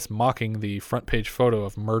hears a voice mocking the front page photo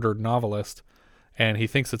of murdered novelist, and he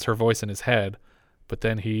thinks it's her voice in his head, but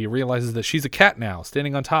then he realizes that she's a cat now,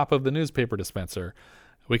 standing on top of the newspaper dispenser.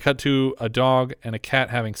 We cut to a dog and a cat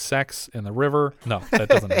having sex in the river. No, that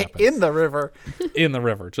doesn't happen. In the river. In the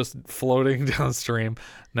river, just floating downstream.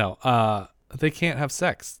 No, they can't have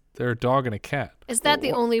sex. They're a dog and a cat. Is that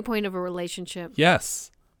the only point of a relationship?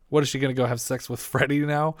 Yes. What, is she going to go have sex with Freddy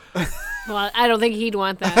now? Well, I don't think he'd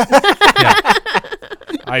want that.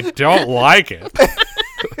 I don't like it.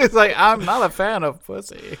 It's like, I'm not a fan of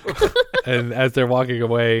pussy. And as they're walking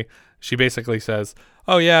away, she basically says,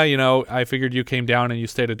 oh, yeah, you know, I figured you came down and you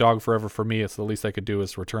stayed a dog forever for me. It's the least I could do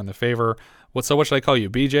is return the favor. So what should I call you?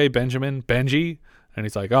 BJ? Benjamin? Benji? And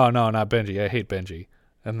he's like, oh, no, not Benji. I hate Benji.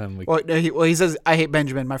 And then he says, I hate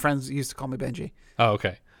Benjamin. My friends used to call me Benji. Oh,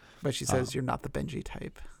 okay. But she says, you're not the Benji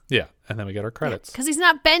type. Yeah. And then we get our credits. Because he's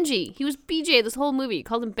not Benji. He was BJ this whole movie. He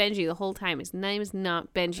called him Benji the whole time. His name is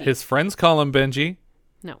not Benji. His friends call him Benji.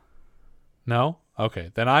 No. No?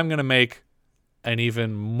 Okay. Then I'm going to make an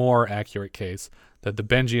even more accurate case that the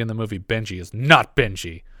Benji in the movie Benji is not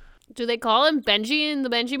Benji. Do they call him Benji in the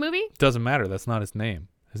Benji movie? Doesn't matter. That's not his name.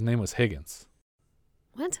 His name was Higgins.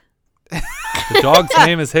 What? The dog's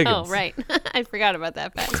name is Higgins. Oh, right. I forgot about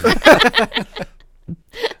that fact.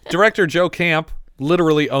 Director Joe Camp,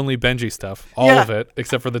 literally only Benji stuff. All of it,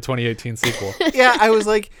 except for the 2018 sequel. Yeah, it's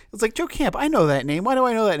like, Joe Camp, I know that name. Why do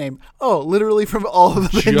I know that name? Oh, literally from all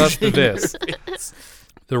of the Just Benji this. movies.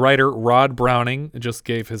 The writer, Rod Browning, just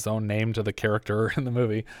gave his own name to the character in the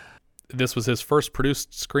movie. This was his first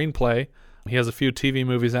produced screenplay. He has a few TV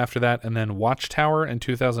movies after that, and then Watchtower in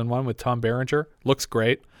 2001 with Tom Berenger. Looks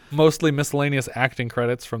great. Mostly miscellaneous acting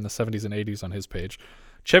credits from the 70s and 80s on his page.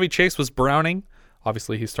 Chevy Chase was Browning.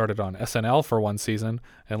 Obviously, he started on SNL for one season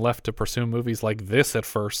and left to pursue movies like this at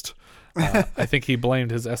first. I think he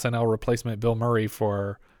blamed his SNL replacement, Bill Murray,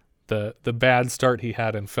 for the bad start he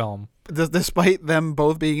had in film. Despite them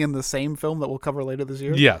both being in the same film that we'll cover later this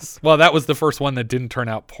year? Yes. Well, that was the first one that didn't turn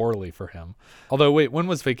out poorly for him. Although, wait, when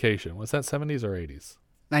was Vacation? Was that 70s or 80s?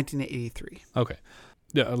 1983. Okay.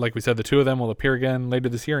 Yeah, like we said, the two of them will appear again later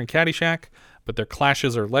this year in Caddyshack, but their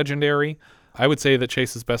clashes are legendary. I would say that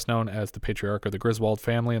Chase is best known as the patriarch of the Griswold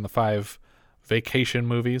family in the 5 Vacation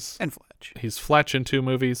movies. And Fletch. He's Fletch in 2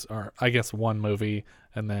 movies, or I guess 1 movie,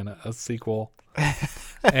 and then a sequel.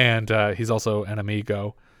 And he's also an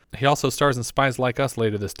amigo. He also stars in Spies Like Us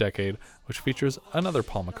later this decade, which features another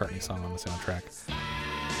Paul McCartney song on the soundtrack.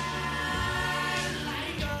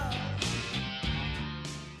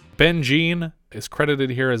 Ben Jean is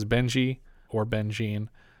credited here as Benji or Ben Jean,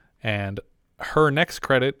 and her next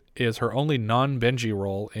credit is her only non-Benji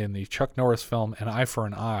role in the Chuck Norris film An Eye for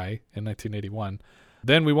an Eye in 1981.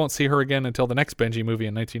 Then we won't see her again until the next Benji movie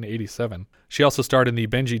in 1987. She also starred in the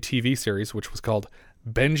Benji TV series, which was called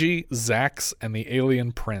Benji, Zax, and the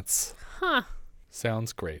Alien Prince. Huh.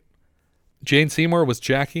 Sounds great. Jane Seymour was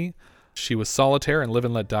Jackie. She was Solitaire in Live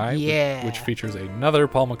and Let Die, Yeah. which features another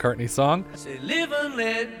Paul McCartney song. Say, live and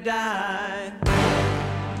let die.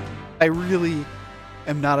 I really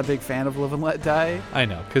am not a big fan of Live and Let Die. I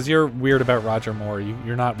know, because you're weird about Roger Moore.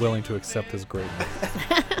 You're not willing to accept his greatness.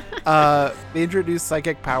 They introduced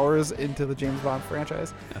psychic powers into the James Bond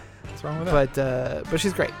franchise. Yeah, what's wrong with that? But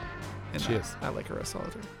she's great. She is. I like her as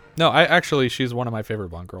Solitaire. No, she's one of my favorite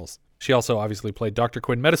Bond girls. She also obviously played Dr.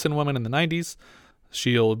 Quinn Medicine Woman in the 90s.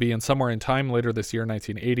 She'll be in Somewhere in Time later this year,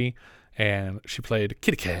 1980. And she played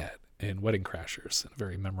Kitty Cat in Wedding Crashers, in a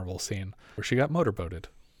very memorable scene where she got motorboated.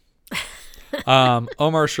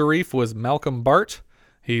 Omar Sharif was Malcolm Bart.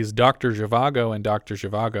 He's Dr. Zhivago in Dr.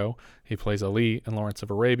 Zhivago. He plays Ali in Lawrence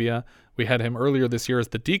of Arabia. We had him earlier this year as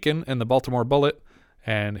the Deacon in The Baltimore Bullet,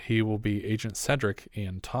 and he will be Agent Cedric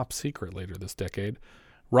in Top Secret later this decade.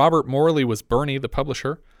 Robert Morley was Bernie, the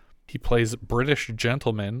publisher. He plays British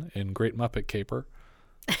Gentleman in Great Muppet Caper.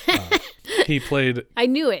 He played... I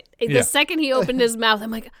knew it. The second he opened his mouth,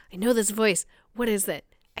 I'm like, I know this voice. What is that?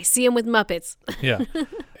 I see him with Muppets. Yeah.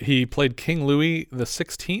 He played King Louis the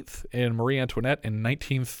 16th in Marie Antoinette in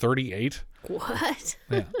 1938. What?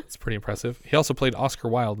 Yeah, it's pretty impressive. He also played Oscar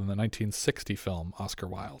Wilde in the 1960 film Oscar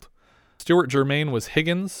Wilde. Stuart Germain was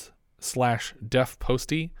Higgins / Deaf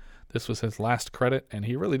Posty. This was his last credit, and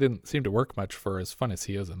he really didn't seem to work much for as fun as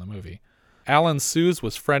he is in the movie. Alan Suze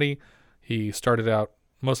was Freddy. He started out,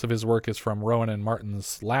 most of his work is from Rowan and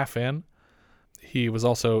Martin's Laugh-In. He was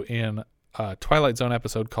also in a Twilight Zone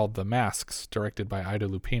episode called The Masks, directed by Ida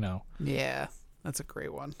Lupino. Yeah, that's a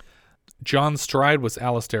great one. John Stride was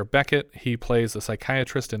Alastair Beckett. He plays a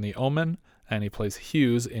psychiatrist in The Omen, and he plays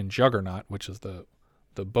Hughes in Juggernaut, which is the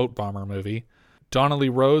boat bomber movie. Donnelly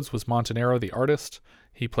Rhodes was Montanero, the artist.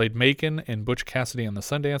 He played Macon in Butch Cassidy and the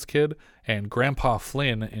Sundance Kid, and Grandpa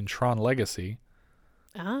Flynn in Tron Legacy.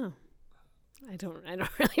 Oh, I don't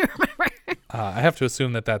really remember. I have to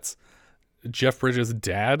assume that that's Jeff Bridges'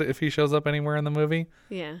 dad if he shows up anywhere in the movie.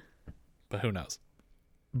 Yeah. But who knows?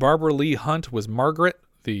 Barbara Lee Hunt was Margaret,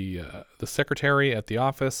 the secretary at the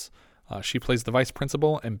office. She plays the vice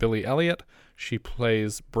principal and Billy Elliot. She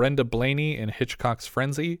plays Brenda Blaney in Hitchcock's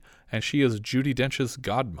Frenzy, and she is Judi Dench's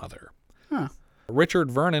godmother. Huh.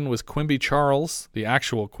 Richard Vernon was Quimby Charles, the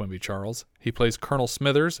actual Quimby Charles. He plays Colonel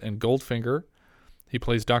Smithers in Goldfinger. He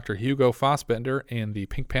plays Dr. Hugo Fassbender in The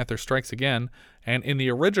Pink Panther Strikes Again. And in the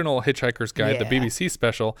original Hitchhiker's Guide, the BBC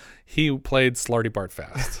special, he played Slarty Bart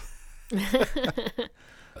Fast.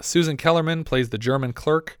 Susan Kellerman plays the German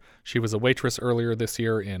clerk. She was a waitress earlier this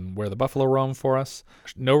year in Where the Buffalo Roam for us.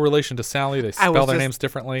 No relation to Sally. They spell their names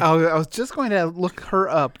differently. I was just going to look her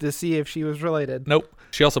up to see if she was related. Nope.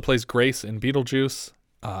 She also plays Grace in Beetlejuice,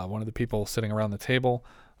 one of the people sitting around the table.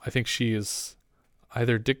 I think she is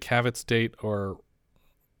either Dick Cavett date or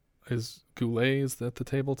is Goulet at the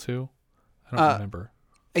table too? I don't remember.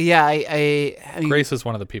 Yeah, I mean, Grace is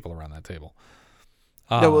one of the people around that table.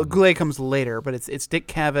 No, well, Goulet comes later, but it's Dick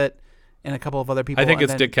Cavett and a couple of other people. I think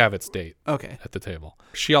it's Dick Cavett's date. Okay. At the table.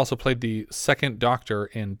 She also played the second Doctor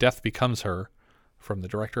in Death Becomes Her from the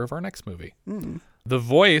director of our next movie. Mm. The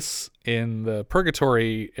voice in the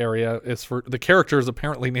Purgatory area is for the character is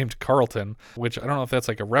apparently named Carlton, which I don't know if that's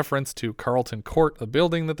like a reference to Carlton Court, the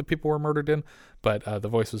building that the people were murdered in, but the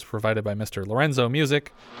voice was provided by Mr. Lorenzo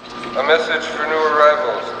Music. A message for new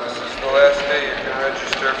arrivals. This is the last day you can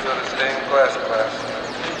register for the stained glass class.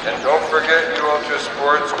 And don't forget, you Ultra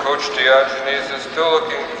Sports, Coach Diogenes is still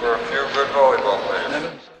looking for a few good volleyball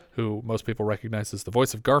players. Who most people recognize as the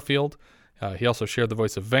voice of Garfield. He also shared the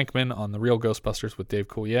voice of Venkman on The Real Ghostbusters with Dave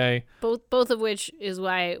Coulier. Both of which is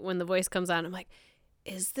why when the voice comes on, I'm like,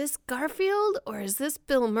 is this Garfield or is this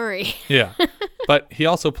Bill Murray? Yeah. But he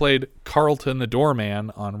also played Carlton the Doorman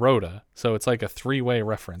on Rhoda. So it's like a three-way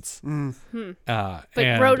reference. Mm.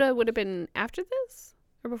 But Rhoda would have been after this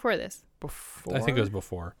or before this? Before? I think it was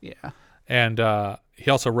before. Yeah. And he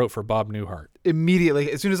also wrote for Bob Newhart.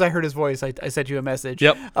 Immediately, as soon as I heard his voice, I sent you a message.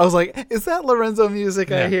 Yep. I was like, is that Lorenzo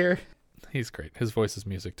Music I hear? He's great. His voice is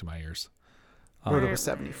music to my ears. Rhoda was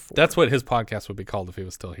 74. That's what his podcast would be called if he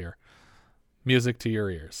was still here. Music to your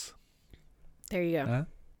ears. There you go.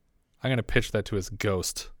 I'm going to pitch that to his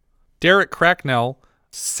ghost Derek Cracknell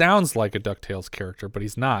sounds like a DuckTales character, but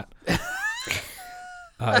he's not.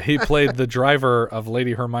 He played the driver of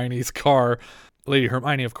Lady Hermione's car. Lady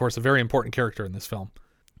Hermione, of course, a very important character in this film.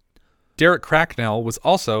 Derek Cracknell was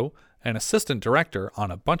also an assistant director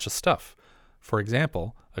on a bunch of stuff. For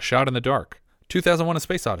example, A Shot in the Dark, 2001: A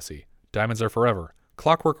Space Odyssey, Diamonds Are Forever,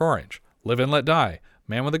 Clockwork Orange, Live and Let Die,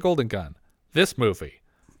 Man with a Golden Gun, this movie,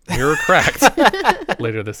 Mirror Cracked,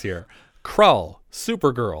 later this year, Krull,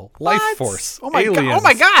 Supergirl, Life Force, Aliens, Oh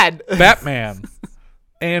my God! Batman,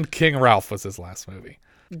 and King Ralph was his last movie.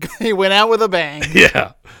 He went out with a bang.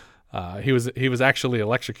 Yeah. He was actually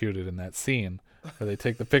electrocuted in that scene where they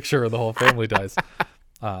take the picture of the whole family dies.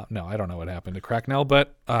 No, I don't know what happened to Cracknell,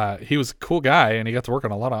 but he was a cool guy and he got to work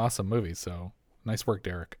on a lot of awesome movies. So nice work,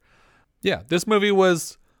 Derek. Yeah, this movie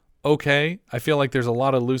was okay. I feel like there's a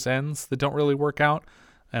lot of loose ends that don't really work out.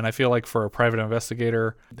 And I feel like for a private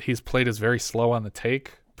investigator, he's played as very slow on the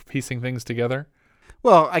take, piecing things together.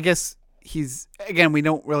 Well, I guess we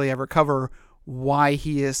don't really ever cover why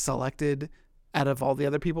he is selected out of all the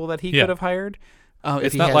other people that he could have hired.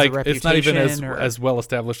 It's not like it's not even as well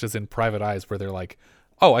established as in Private Eyes, where they're like,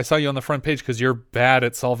 "Oh, I saw you on the front page because you're bad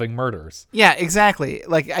at solving murders." Yeah, exactly.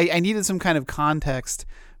 Like I needed some kind of context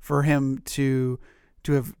for him to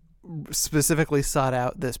have specifically sought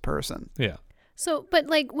out this person. Yeah. So, but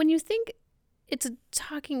like when you think it's a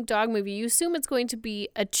talking dog movie, you assume it's going to be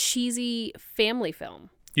a cheesy family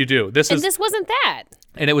film. You do. This wasn't that.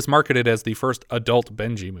 And it was marketed as the first adult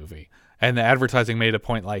Benji movie. And the advertising made a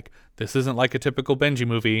point like, this isn't like a typical Benji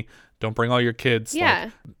movie. Don't bring all your kids.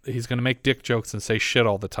 Yeah. Like, he's going to make dick jokes and say shit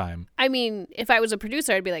all the time. I mean, if I was a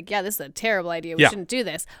producer, I'd be like, yeah, this is a terrible idea. We shouldn't do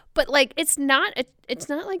this. But like, it's not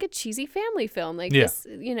like a cheesy family film. Like this,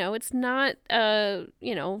 it's not,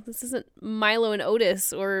 this isn't Milo and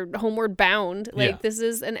Otis or Homeward Bound. Like this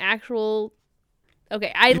is an actual...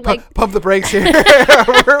 Okay, pump the brakes here.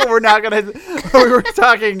 we're not gonna. We were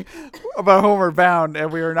talking about Homeward Bound,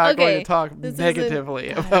 and we are not going to talk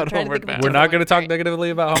negatively about Homeward Bound. We're not going to talk negatively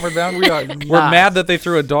about Homeward Bound. We're mad that they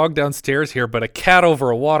threw a dog downstairs here, but a cat over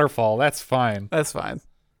a waterfall. That's fine. That's fine.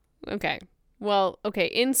 Okay. Well, okay.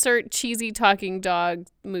 Insert cheesy talking dog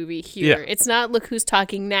movie here. Yeah. It's not Look Who's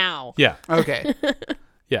Talking Now. Yeah. Okay.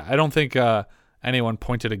 Yeah, I don't think anyone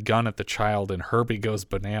pointed a gun at the child and Herbie goes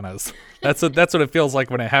bananas. That's what it feels like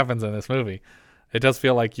when it happens in this movie. It does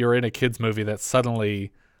feel like you're in a kid's movie that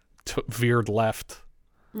suddenly veered left.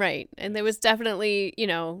 Right. And there was definitely,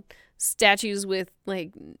 statues with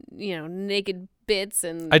naked bits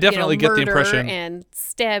and I definitely get the impression and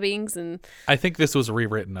stabbings and I think this was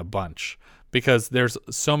rewritten a bunch because there's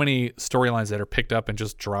so many storylines that are picked up and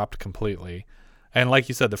just dropped completely. And like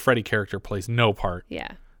you said, the Freddy character plays no part.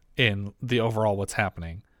 Yeah. In the overall what's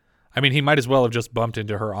happening. I mean, he might as well have just bumped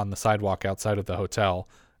into her on the sidewalk outside of the hotel,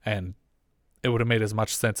 and it would have made as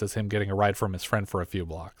much sense as him getting a ride from his friend for a few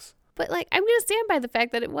blocks. But, I'm going to stand by the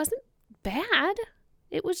fact that it wasn't bad.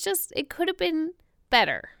 It was just, it could have been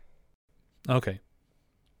better. Okay.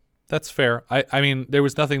 That's fair. I mean, there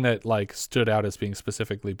was nothing that, stood out as being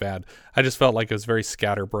specifically bad. I just felt like it was very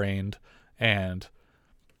scatterbrained, and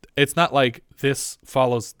it's not like this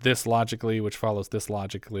follows this logically, which follows this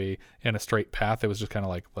logically in a straight path. It was just kind of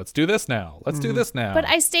like, let's do this now. Let's do this now. But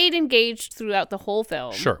I stayed engaged throughout the whole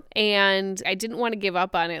film. Sure. And I didn't want to give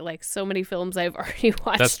up on it like so many films I've already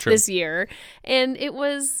watched this year. And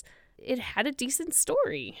it had a decent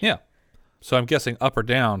story. Yeah. So I'm guessing up or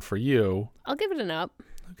down for you. I'll give it an up.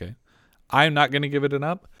 Okay. I'm not going to give it an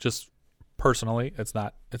up. Just personally, it's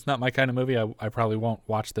not my kind of movie. I probably won't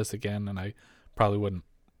watch this again, and I probably wouldn't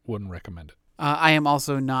recommend it. I am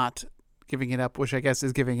also not giving it up, which I guess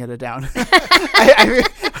is giving it a down.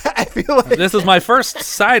 I feel like this is my first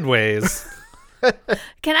sideways.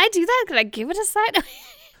 Can I do that? Can I give it a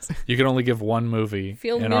sideways? You can only give one movie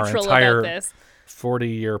in our entire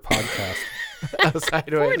 40-year podcast.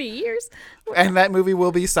 Sideways. 40 years. And that movie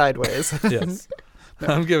will be Sideways. Yes. No.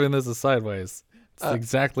 I'm giving this a sideways. It's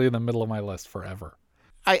exactly in the middle of my list forever.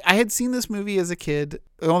 I had seen this movie as a kid.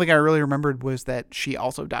 The only thing I really remembered was that she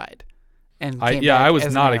also died. And I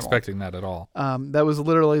was not expecting that at all. That was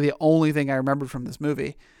literally the only thing I remembered from this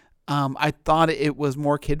movie. I thought it was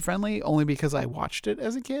more kid-friendly only because I watched it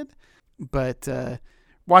as a kid. But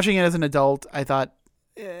watching it as an adult, I thought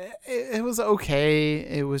it was okay.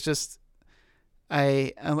 It was just...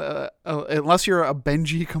 unless you're a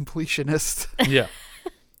Benji completionist. Yeah.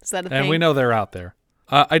 Is that a thing? And we know they're out there.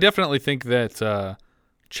 I definitely think that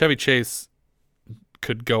Chevy Chase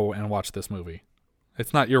could go and watch this movie.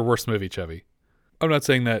 It's not your worst movie, Chevy. I'm not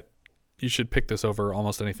saying that you should pick this over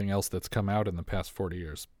almost anything else that's come out in the past 40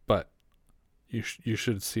 years, but you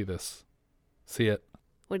should see this. See it.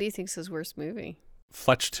 What do you think's his worst movie?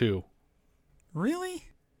 Fletch 2. Really?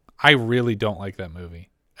 I really don't like that movie.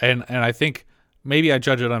 And I think maybe I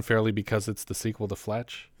judge it unfairly because it's the sequel to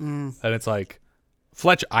Fletch. And it's like,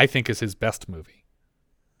 Fletch, I think, is his best movie.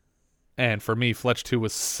 And for me, Fletch 2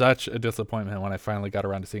 was such a disappointment when I finally got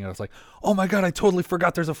around to seeing it. I was like, oh my God, I totally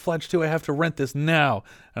forgot there's a Fletch 2. I have to rent this now.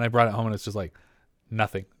 And I brought it home and it's just like,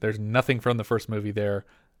 nothing. There's nothing from the first movie there.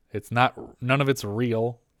 None of it's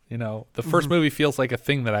real. You know, the first movie feels like a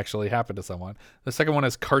thing that actually happened to someone. The second one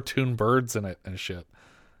has cartoon birds in it and shit.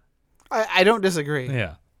 I don't disagree.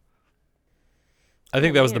 Yeah. I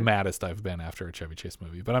think that was the maddest I've been after a Chevy Chase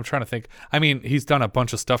movie. But I'm trying to think. I mean, he's done a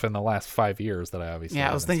bunch of stuff in the last 5 years that I obviously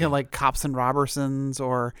I was thinking like Cops and Robertsons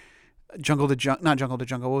or not Jungle to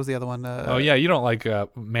Jungle. What was the other one? You don't like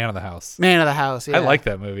Man of the House. Man of the House, yeah. I like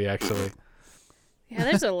that movie, actually. Yeah,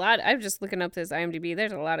 there's a lot. I'm just looking up this IMDb.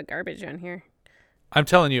 There's a lot of garbage on here. I'm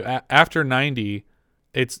telling you, after 90,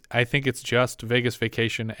 I think it's just Vegas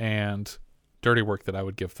Vacation and Dirty Work that I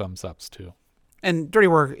would give thumbs ups to. And Dirty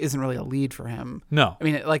Work isn't really a lead for him. No. I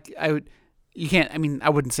mean, I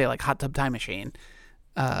wouldn't say like Hot Tub Time Machine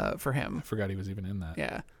for him. I forgot he was even in that.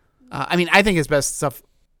 Yeah. I mean, I think his best stuff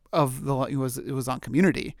it was on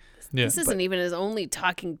Community. Yeah. This isn't even his only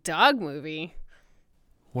talking dog movie.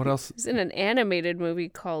 What else? He's in an animated movie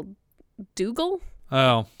called Dougal.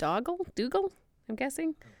 Oh. Dougal, I'm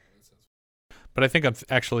guessing. But I think I'm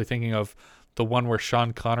actually thinking of the one where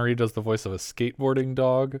Sean Connery does the voice of a skateboarding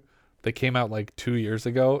dog that came out like 2 years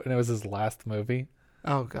ago, and it was his last movie.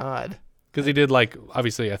 Oh, God. Because he did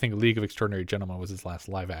obviously, I think League of Extraordinary Gentlemen was his last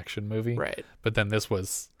live action movie. Right. But then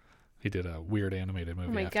he did a weird animated movie.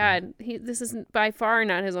 Oh my God. This is by far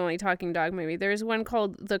not his only talking dog movie. There's one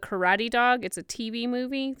called The Karate Dog. It's a TV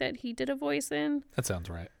movie that he did a voice in. That sounds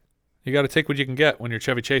right. You got to take what you can get when you're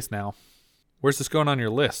Chevy Chase now. Where's this going on your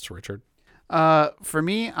list, Richard? For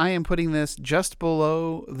me, I am putting this just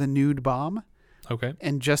below The Nude Bomb. Okay.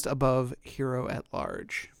 And just above Hero at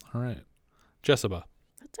Large. All right. Jessica.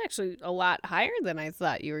 That's actually a lot higher than I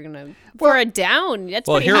thought you were going to. For a down, that's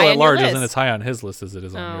pretty Hero high at on Large your list. isn't as high on his list as it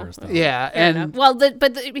is on yours. Though. Yeah. And well, but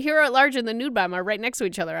the Hero at Large and The Nude Bomb are right next to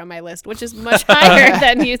each other on my list, which is much higher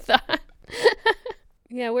than you thought.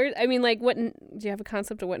 Yeah, what do you have a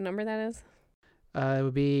concept of what number that is? It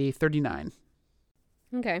would be 39.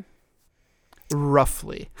 Okay.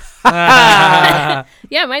 Roughly. Yeah,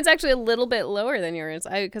 mine's actually a little bit lower than yours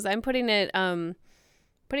because I'm putting it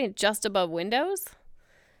just above Windows.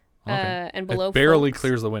 Okay. And below it barely Folks.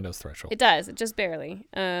 clears the Windows threshold. It does. It just barely.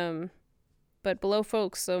 But below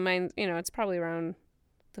Folks, so mine, it's probably around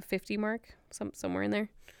the 50 mark, somewhere in there.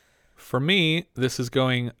 For me, this is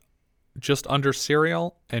going just under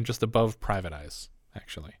Serial and just above Private Eyes,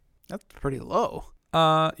 actually. That's pretty low.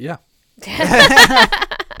 Yeah.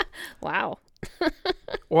 Wow.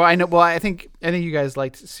 Well, I know. Well, I think you guys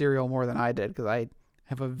liked Serial more than I did because I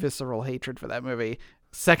have a visceral hatred for that movie,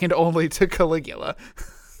 second only to Caligula.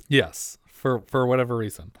 Yes, for whatever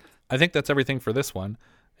reason. I think that's everything for this one.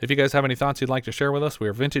 If you guys have any thoughts you'd like to share with us, we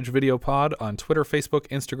are Vintage Video Pod on Twitter, Facebook,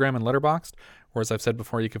 Instagram, and Letterboxd. Or as I've said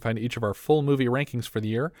before, you can find each of our full movie rankings for the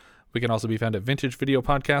year. We can also be found at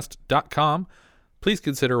vintagevideopodcast.com. Please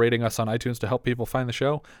consider rating us on iTunes to help people find the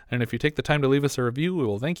show. And if you take the time to leave us a review, we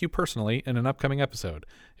will thank you personally in an upcoming episode.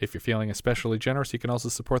 If you're feeling especially generous, you can also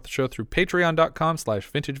support the show through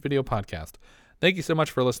patreon.com/vintagevideopodcast. Thank you so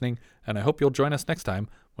much for listening, and I hope you'll join us next time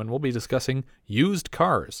when we'll be discussing used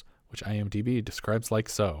cars, which IMDb describes like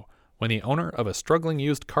so. When the owner of a struggling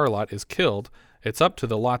used car lot is killed, it's up to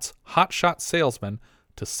the lot's hotshot salesman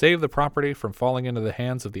to save the property from falling into the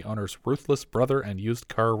hands of the owner's ruthless brother and used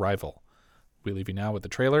car rival. We leave you now with the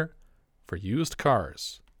trailer for Used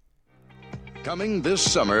Cars. Coming this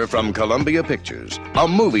summer from Columbia Pictures, a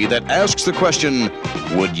movie that asks the question,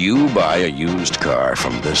 would you buy a used car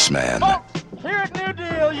from this man? Here at New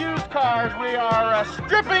Deal Used Cars, we are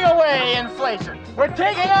stripping away inflation. We're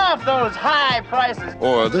taking off those high prices.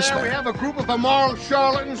 Or this man? We have a group of immoral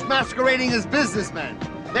charlatans masquerading as businessmen.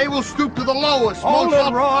 They will stoop to the lowest, Hold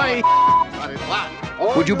it, Roy.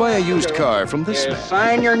 Would you buy a used car from this man?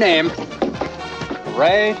 Sign your name.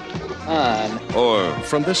 Right on. Or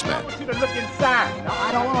from this man? You can look inside. No,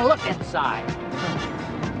 I don't want to look inside.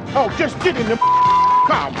 Oh, just get in the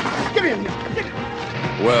car. Get in there. Get in.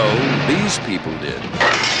 Well, these people did.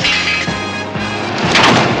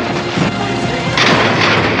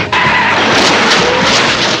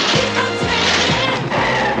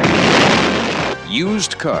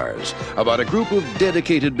 Used Cars, about a group of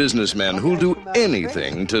dedicated businessmen who'll do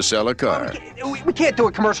anything to sell a car. We can't do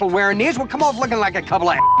a commercial wearing these. We'll come off looking like a couple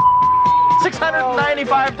of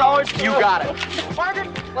 $695. You got it. Margaret,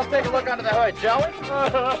 let's take a look under the hood, shall we?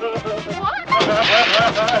 What?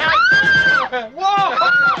 Whoa!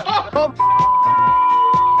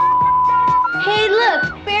 Hey, look,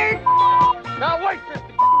 Bear. Now wait just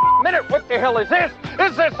a minute. What the hell is this?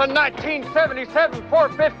 Is this a 1977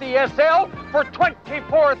 450 SL for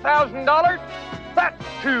 $24,000? That's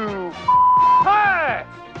too high.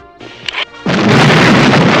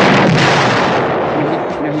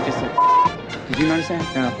 No, he just said. Did you notice that?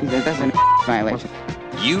 No, that's a violation.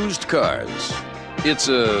 Used cars. It's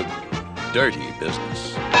a dirty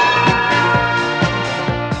business.